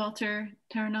Ms. Walter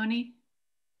Taranoni?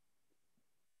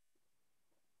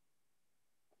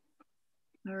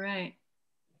 All right.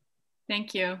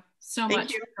 Thank you so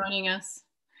much for joining us.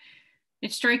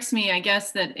 It strikes me, I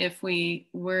guess, that if we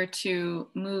were to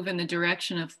move in the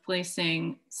direction of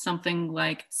placing something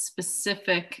like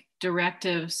specific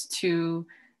directives to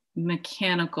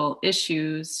mechanical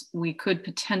issues, we could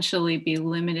potentially be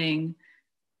limiting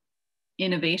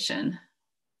innovation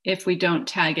if we don't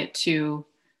tag it to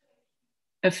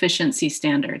efficiency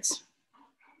standards.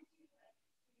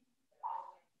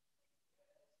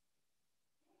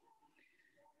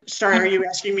 Sorry, are you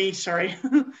asking me? Sorry.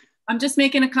 I'm just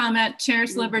making a comment.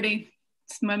 Chair's liberty.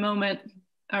 It's my moment.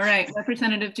 All right,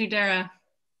 Representative Judera.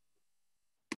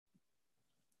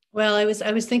 Well, I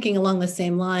was thinking along the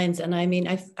same lines, and I mean,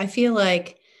 I feel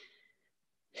like,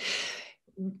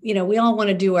 we all want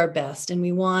to do our best, and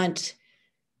we want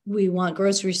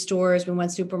grocery stores, we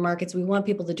want supermarkets, we want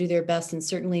people to do their best, and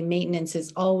certainly maintenance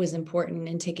is always important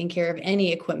in taking care of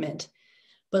any equipment.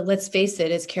 But let's face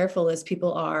it, as careful as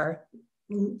people are,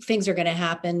 things are going to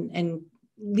happen, and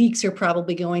leaks are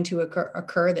probably going to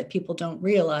occur that people don't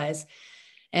realize.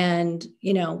 And,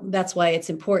 that's why it's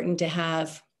important to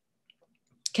have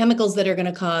chemicals that are going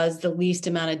to cause the least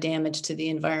amount of damage to the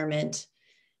environment,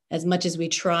 as much as we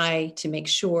try to make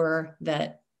sure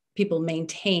that people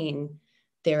maintain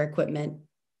their equipment.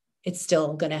 It's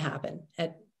still going to happen.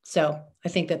 So I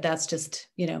think that that's just,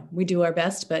 we do our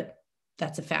best, but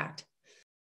that's a fact.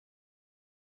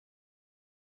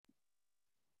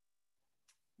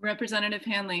 Representative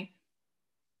Hanley.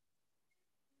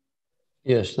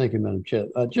 Yes, thank you, Madam Chair.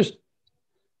 Just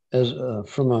as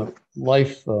from a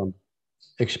life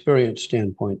experience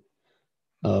standpoint,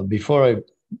 before I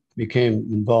became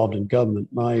involved in government,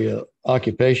 my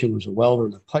occupation was a welder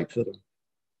and a pipe fitter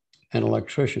and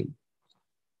electrician.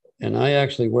 And I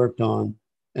actually worked on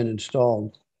and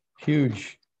installed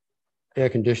huge air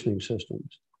conditioning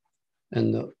systems.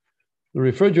 And the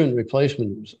refrigerant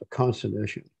replacement was a constant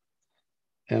issue.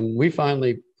 And we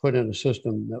finally put in a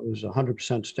system that was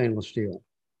 100% stainless steel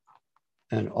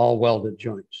and all welded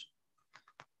joints.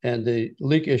 And the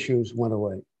leak issues went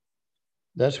away.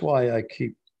 That's why I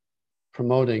keep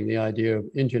promoting the idea of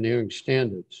engineering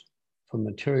standards for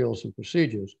materials and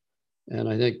procedures. And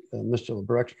I think Mr.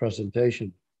 Lebrecht's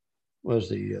presentation was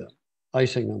the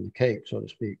icing on the cake, so to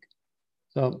speak.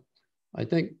 So I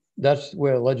think that's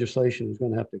where legislation is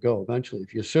going to have to go eventually.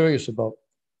 If you're serious about,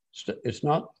 it's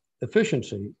not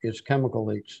efficiency, it's chemical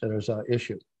leaks that is our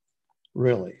issue,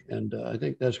 really. And I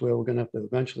think that's where we're going to have to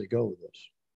eventually go with this.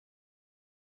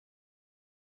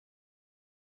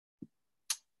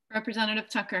 Representative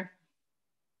Tucker.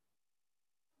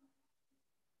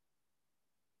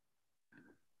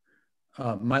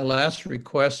 My last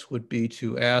request would be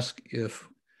to ask if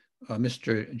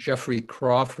Mr. Jeffrey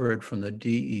Crawford from the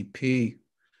DEP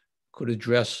could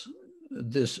address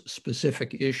this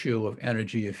specific issue of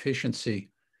energy efficiency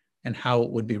and how it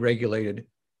would be regulated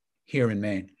here in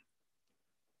Maine.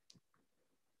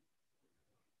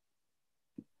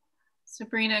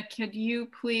 Sabrina, could you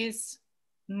please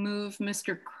move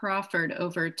Mr. Crawford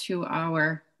over to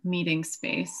our meeting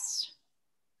space?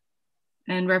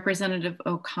 And Representative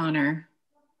O'Connor.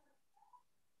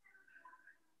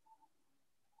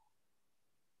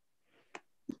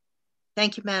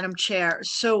 Thank you, Madam Chair.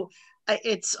 So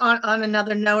it's on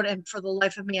another note, and for the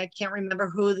life of me, I can't remember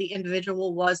who the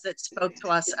individual was that spoke to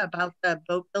us about the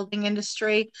boat building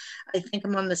industry. I think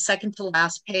I'm on the second to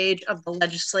last page of the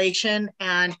legislation,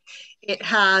 and it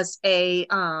has a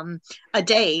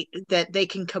date that they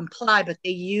can comply, but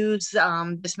they use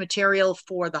this material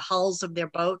for the hulls of their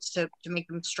boats to make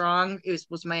them strong,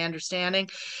 was my understanding.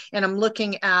 And I'm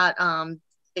looking at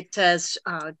it says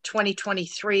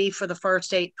 2023 for the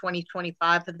first date,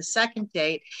 2025 for the second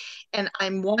date. And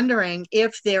I'm wondering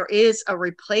if there is a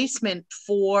replacement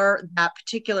for that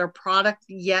particular product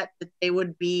yet that they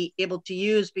would be able to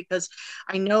use, because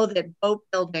I know that boat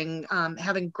building,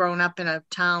 having grown up in a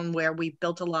town where we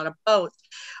built a lot of boats,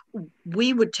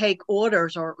 we would take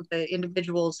orders, or the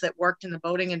individuals that worked in the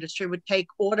boating industry would take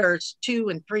orders 2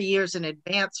 and 3 years in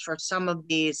advance for some of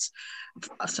these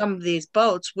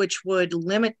boats, which would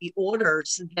limit the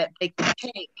orders that they could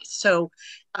take. So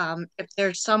if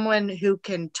there's someone who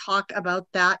can talk about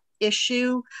that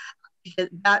issue,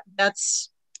 that's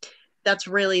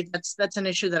an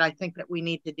issue that I think that we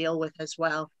need to deal with as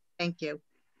well. Thank you.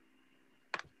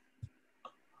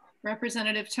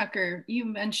 Representative Tucker, you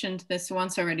mentioned this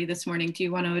once already this morning. Do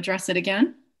you want to address it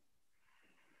again?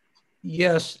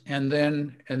 Yes, and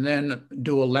then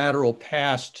do a lateral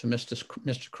pass to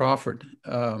Mr. Crawford.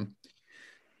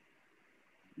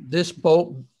 This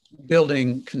boat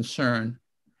building concern,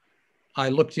 I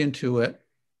looked into it.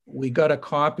 We got a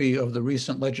copy of the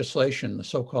recent legislation, the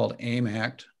so-called AIM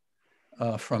Act,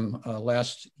 from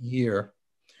last year.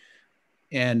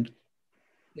 And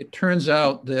it turns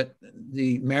out that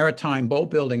the maritime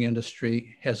boat building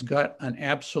industry has got an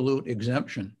absolute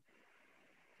exemption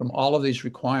from all of these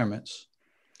requirements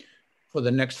for the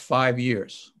next 5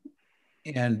 years.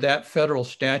 And that federal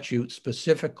statute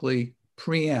specifically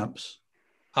preempts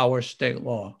our state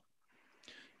law.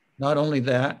 Not only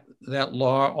that, that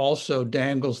law also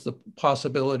dangles the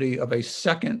possibility of a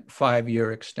second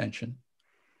 5-year extension.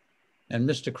 And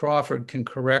Mr. Crawford can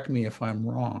correct me if I'm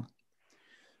wrong.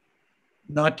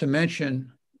 Not to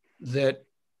mention that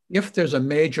if there's a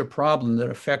major problem that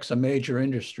affects a major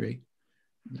industry,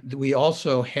 we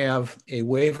also have a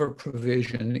waiver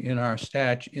provision in our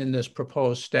in this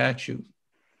proposed statute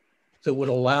that would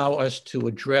allow us to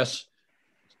address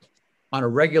on a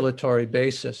regulatory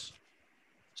basis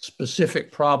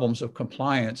specific problems of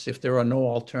compliance if there are no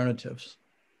alternatives.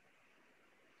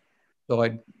 So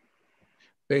I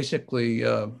basically,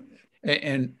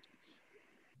 and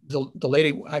the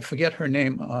lady, I forget her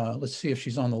name. Let's see if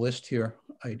she's on the list here.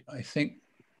 I think,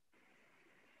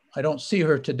 I don't see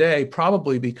her today,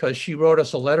 probably because she wrote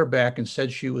us a letter back and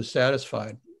said she was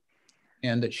satisfied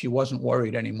and that she wasn't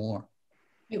worried anymore.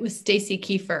 It was Stacy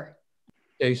Kiefer.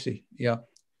 Stacy, yeah.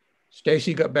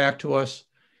 Stacy got back to us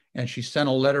and she sent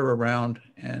a letter around,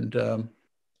 and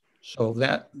so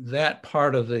that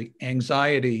part of the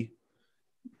anxiety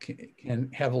can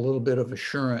have a little bit of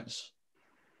assurance.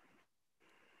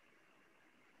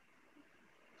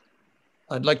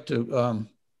 I'd like to,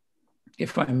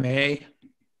 if I may,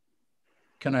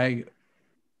 can I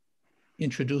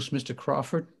introduce Mr.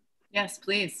 Crawford? Yes,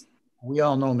 please. We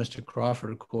all know Mr.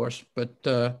 Crawford, of course, but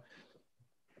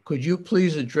could you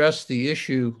please address the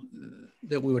issue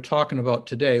that we were talking about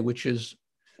today, which is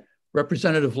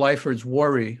Representative Lyford's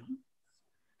worry,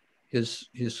 his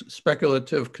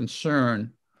speculative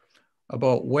concern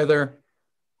about whether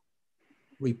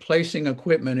replacing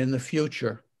equipment in the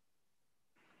future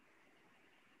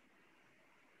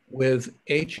with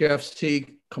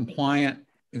HFC compliant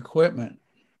equipment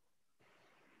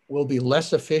will be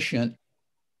less efficient,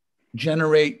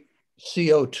 generate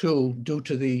CO2 due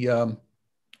to the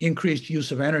increased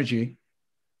use of energy,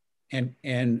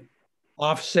 and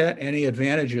offset any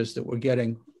advantages that we're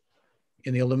getting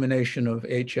in the elimination of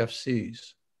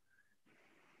HFCs.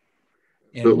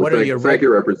 And what are your thank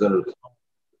you, Representative.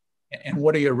 And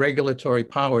what are your regulatory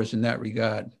powers in that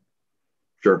regard?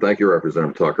 Sure, thank you,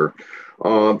 Representative Tucker.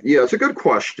 Yeah, it's a good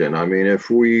question. I mean, if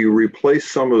we replace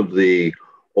some of the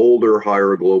older,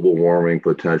 higher global warming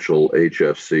potential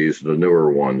HFCs, the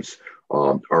newer ones,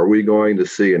 are we going to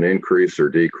see an increase or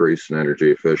decrease in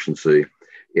energy efficiency?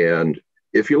 And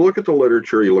if you look at the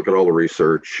literature, you look at all the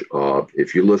research,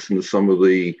 if you listen to some of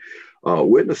the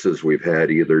witnesses we've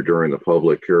had either during the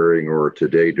public hearing or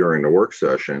today during the work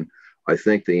session, I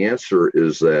think the answer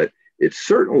is that it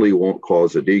certainly won't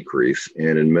cause a decrease.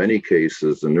 And in many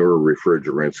cases, the newer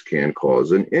refrigerants can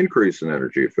cause an increase in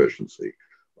energy efficiency.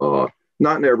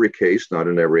 Not in every case, not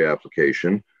in every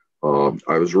application.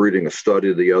 I was reading a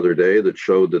study the other day that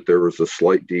showed that there was a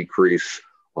slight decrease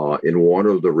in one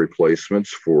of the replacements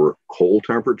for cold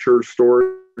temperature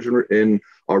storage in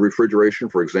refrigeration,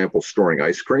 for example, storing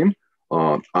ice cream.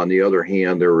 On the other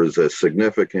hand, there was a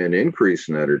significant increase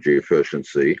in energy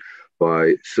efficiency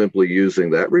by simply using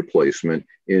that replacement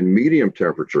in medium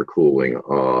temperature cooling,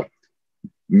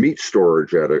 meat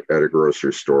storage at a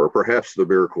grocery store, perhaps the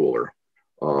beer cooler.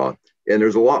 And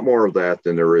there's a lot more of that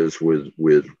than there is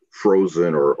with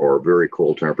frozen or very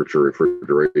cold temperature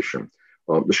refrigeration.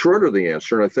 The short of the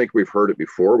answer, and I think we've heard it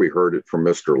before, we heard it from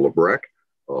Mr. Lebrecht,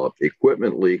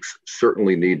 equipment leaks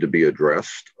certainly need to be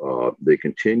addressed. They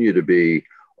continue to be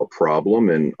a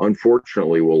problem, and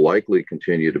unfortunately will likely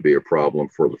continue to be a problem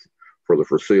for the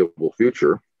foreseeable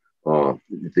future.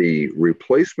 The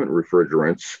replacement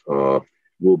refrigerants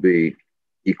will be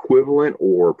equivalent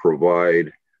or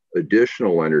provide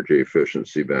additional energy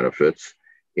efficiency benefits,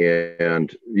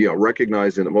 and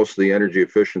recognizing that most of the energy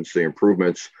efficiency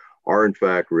improvements are in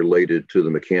fact related to the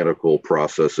mechanical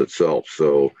process itself.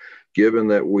 So given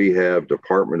that we have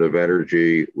Department of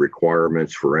Energy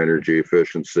requirements for energy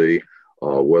efficiency,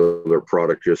 whether a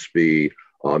product just be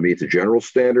meet the general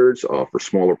standards, for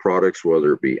smaller products,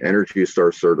 whether it be Energy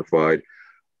Star certified,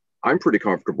 I'm pretty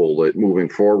comfortable that moving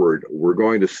forward, we're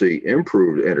going to see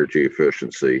improved energy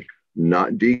efficiency,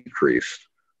 not decreased,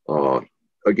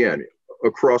 again,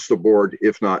 across the board,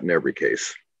 if not in every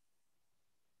case.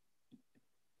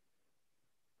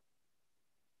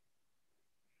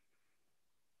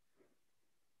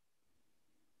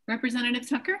 Representative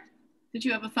Tucker, did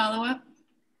you have a follow-up?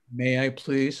 May I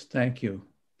please? Thank you.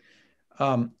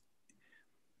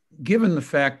 Given the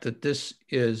fact that this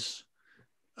is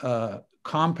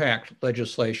compact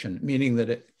legislation, meaning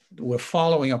that we're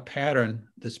following a pattern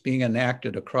that's being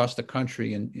enacted across the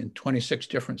country in 26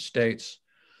 different states,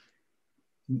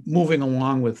 moving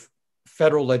along with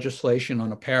federal legislation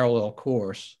on a parallel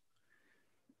course,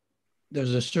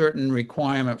 there's a certain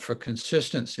requirement for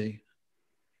consistency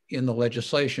in the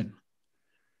legislation.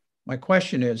 My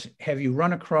question is, have you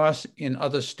run across in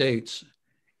other states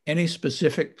any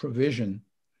specific provision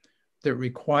that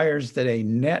requires that a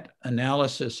net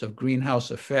analysis of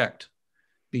greenhouse effect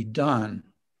be done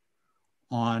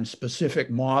on specific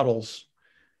models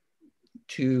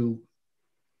to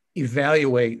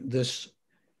evaluate this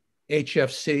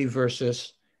HFC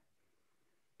versus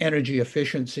energy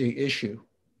efficiency issue?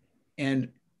 And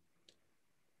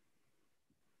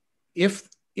if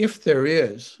there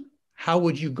is, how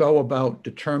would you go about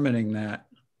determining that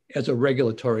as a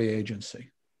regulatory agency?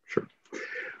 Sure.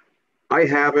 I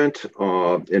haven't.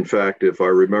 In fact, if I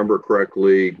remember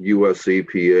correctly, US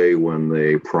EPA, when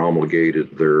they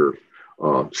promulgated their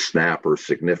SNAP or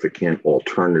significant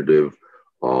alternative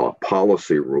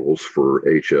policy rules for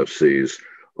HFCs,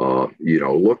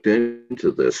 looked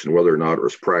into this and whether or not it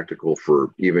was practical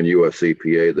for even US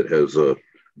EPA, that has a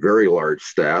very large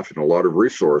staff and a lot of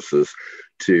resources,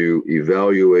 to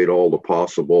evaluate all the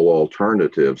possible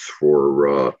alternatives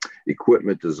for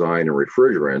equipment design and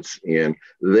refrigerants. And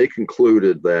they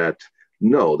concluded that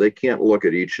no, they can't look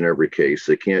at each and every case.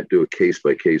 They can't do a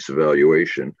case-by-case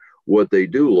evaluation. What they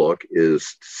do look is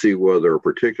to see whether a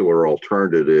particular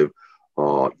alternative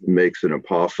makes it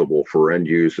impossible for end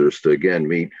users to, again,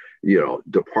 meet,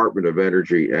 Department of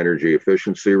Energy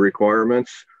efficiency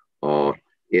requirements.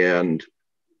 And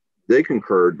they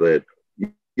concurred that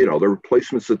the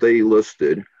replacements that they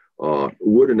listed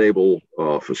would enable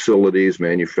facilities,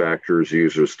 manufacturers,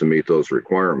 users to meet those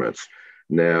requirements.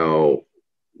 Now,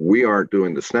 we aren't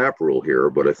doing the SNAP rule here,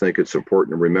 but I think it's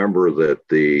important to remember that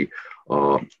the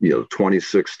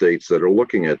 26 states that are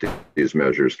looking at these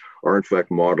measures are in fact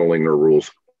modeling their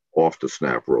rules off the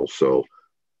SNAP rule. So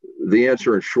the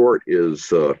answer in short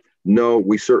is no,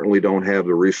 we certainly don't have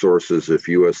the resources if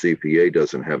US EPA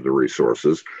doesn't have the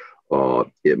resources.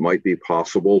 It might be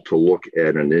possible to look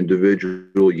at an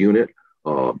individual unit,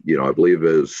 I believe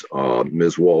as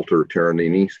Ms. Walter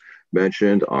Taranini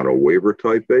mentioned, on a waiver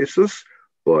type basis,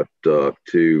 but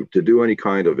to do any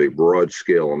kind of a broad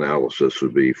scale analysis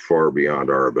would be far beyond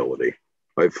our ability.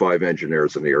 I have 5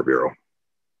 engineers in the Air Bureau.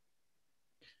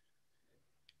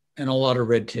 And a lot of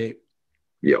red tape.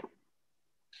 Yep.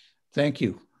 Thank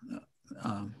you.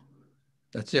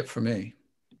 That's it for me.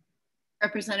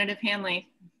 Representative Hanley.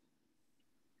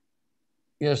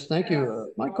 Yes, thank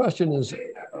you. My question is,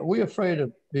 are we afraid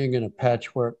of being in a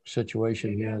patchwork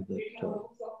situation here, that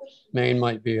Maine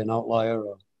might be an outlier,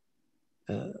 or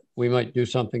we might do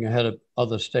something ahead of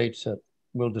other states that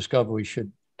we'll discover we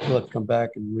should come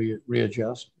back and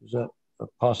readjust? Is that a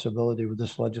possibility with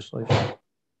this legislation?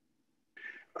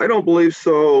 I don't believe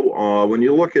so. When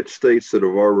you look at states that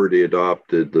have already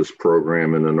adopted this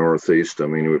program in the Northeast, I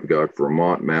mean, we've got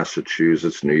Vermont,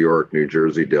 Massachusetts, New York, New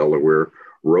Jersey, Delaware,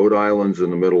 Rhode Island's in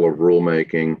the middle of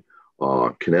rulemaking.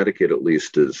 Connecticut, at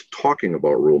least, is talking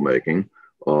about rulemaking,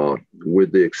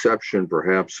 with the exception,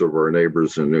 perhaps, of our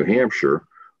neighbors in New Hampshire.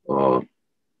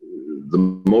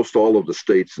 Most all of the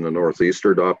states in the Northeast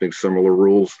are adopting similar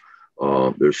rules.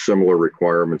 There's similar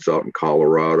requirements out in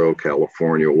Colorado,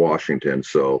 California, Washington.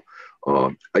 So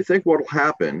I think what will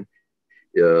happen,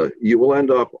 you will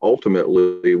end up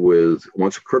ultimately with,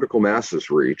 once a critical mass is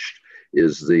reached,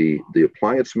 is the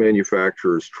appliance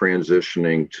manufacturers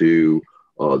transitioning to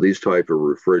these type of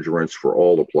refrigerants for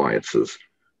all appliances.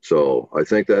 So I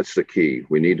think that's the key.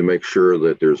 We need to make sure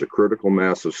that there's a critical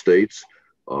mass of states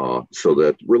so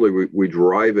that really we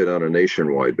drive it on a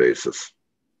nationwide basis.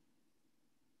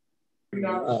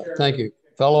 Thank you.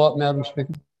 Follow up, Madam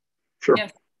Speaker? Sure.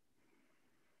 Yes.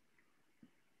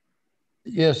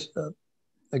 Yes.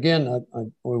 Again,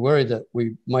 we're worried that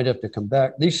we might have to come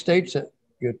back. These states that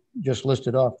you just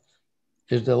listed off,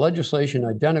 is the legislation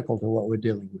identical to what we're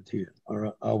dealing with here,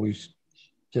 or are we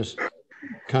just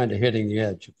kind of hitting the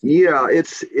edge? Yeah,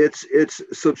 it's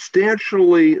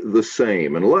substantially the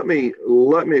same, and let me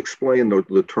explain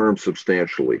the term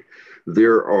substantially.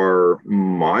 There are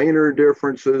minor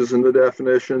differences in the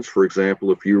definitions. For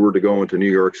example, if you were to go into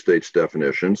New York State's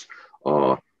definitions,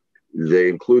 they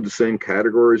include the same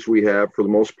categories we have for the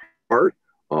most part.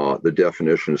 The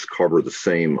definitions cover the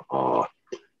same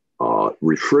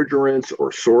refrigerants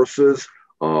or sources.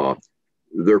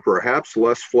 They're perhaps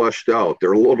less fleshed out.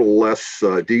 They're a little less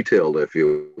detailed, if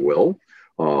you will.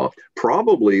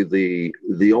 Probably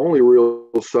the only real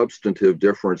substantive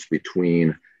difference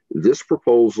between this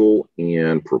proposal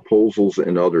and proposals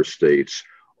in other states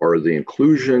are the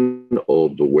inclusion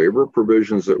of the waiver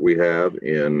provisions that we have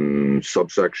in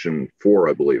subsection 4,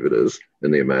 I believe it is,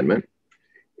 in the amendment.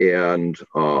 And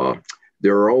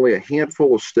there are only a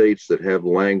handful of states that have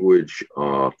language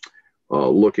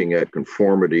looking at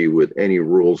conformity with any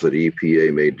rules that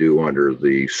EPA may do under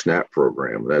the SNAP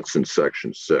program. That's in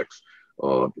section 6.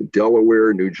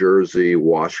 Delaware, New Jersey,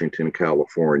 Washington,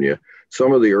 California.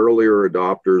 Some of the earlier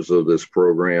adopters of this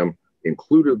program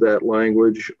included that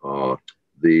language.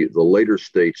 The later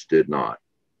states did not.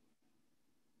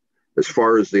 As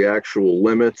far as the actual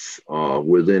limits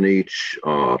within each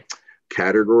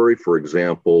category, for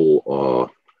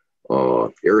example,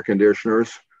 air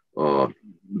conditioners,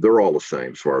 they're all the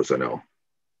same as far as I know.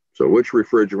 So which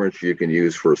refrigerants you can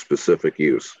use for a specific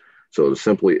use. So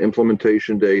simply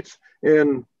implementation dates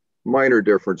and minor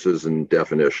differences in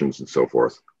definitions and so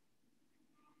forth.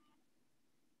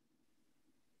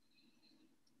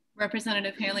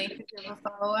 Representative Haley, did you have a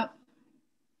follow-up?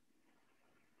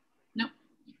 Nope.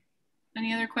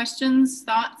 Any other questions,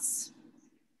 thoughts?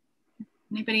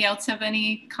 Anybody else have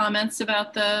any comments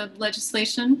about the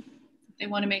legislation they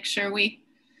want to make sure we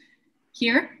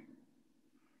hear?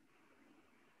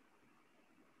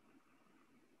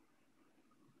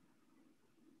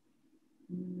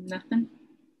 Nothing.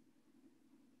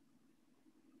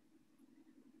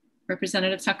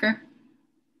 Representative Tucker?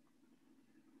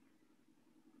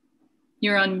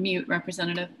 You're on mute,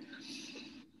 Representative.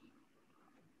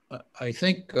 I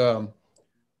think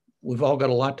we've all got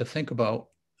a lot to think about.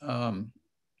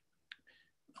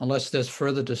 Unless there's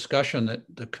further discussion that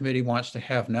the committee wants to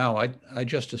have now, I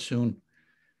just as soon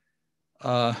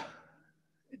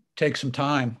take some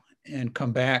time and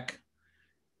come back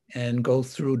and go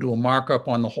through, do a markup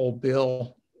on the whole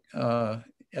bill at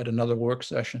another work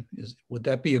session. Would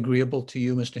that be agreeable to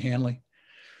you, Mr. Hanley?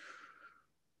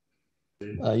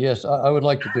 Yes, I would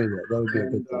like to do that. That would be a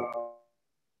good thing.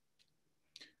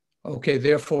 Okay,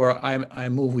 therefore, I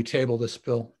move we table this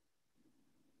bill.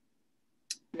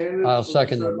 I'll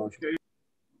second that motion.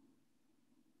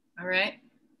 All right,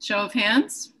 show of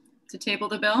hands to table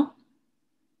the bill.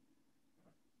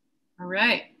 All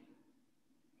right.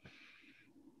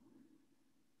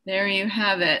 There you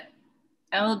have it.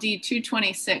 LD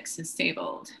 226 is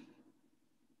tabled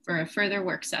for a further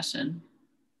work session.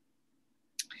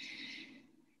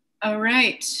 All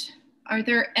right, are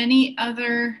there any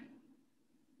other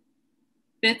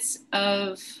bits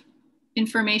of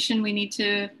information we need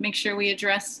to make sure we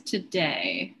address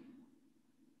today?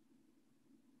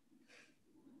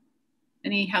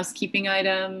 Any housekeeping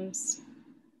items?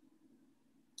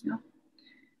 No.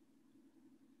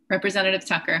 Representative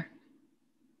Tucker.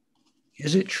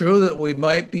 Is it true that we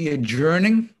might be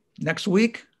adjourning next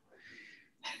week?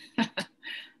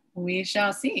 We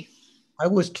shall see. I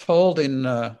was told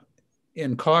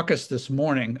in caucus this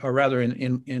morning, or rather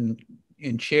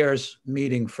in chair's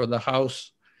meeting for the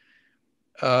House,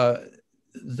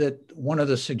 that one of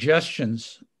the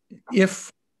suggestions,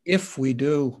 if we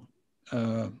do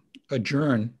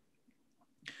adjourn,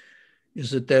 is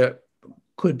that there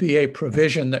could be a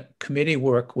provision that committee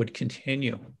work would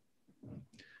continue.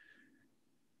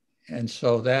 And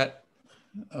so that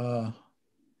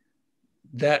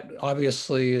that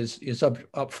obviously is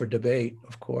up for debate,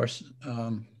 of course,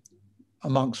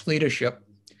 amongst leadership.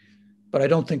 But I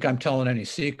don't think I'm telling any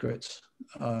secrets.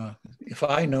 If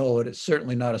I know it, it's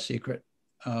certainly not a secret.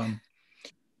 And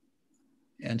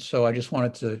so I just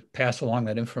wanted to pass along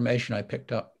that information I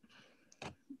picked up.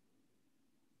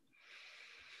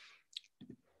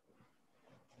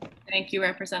 Thank you,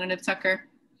 Representative Tucker.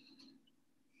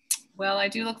 Well, I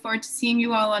do look forward to seeing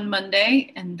you all on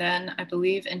Monday, and then I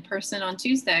believe in person on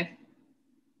Tuesday.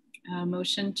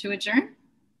 Motion to adjourn?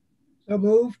 So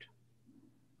moved.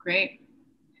 Great.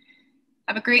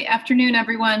 Have a great afternoon,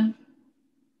 everyone.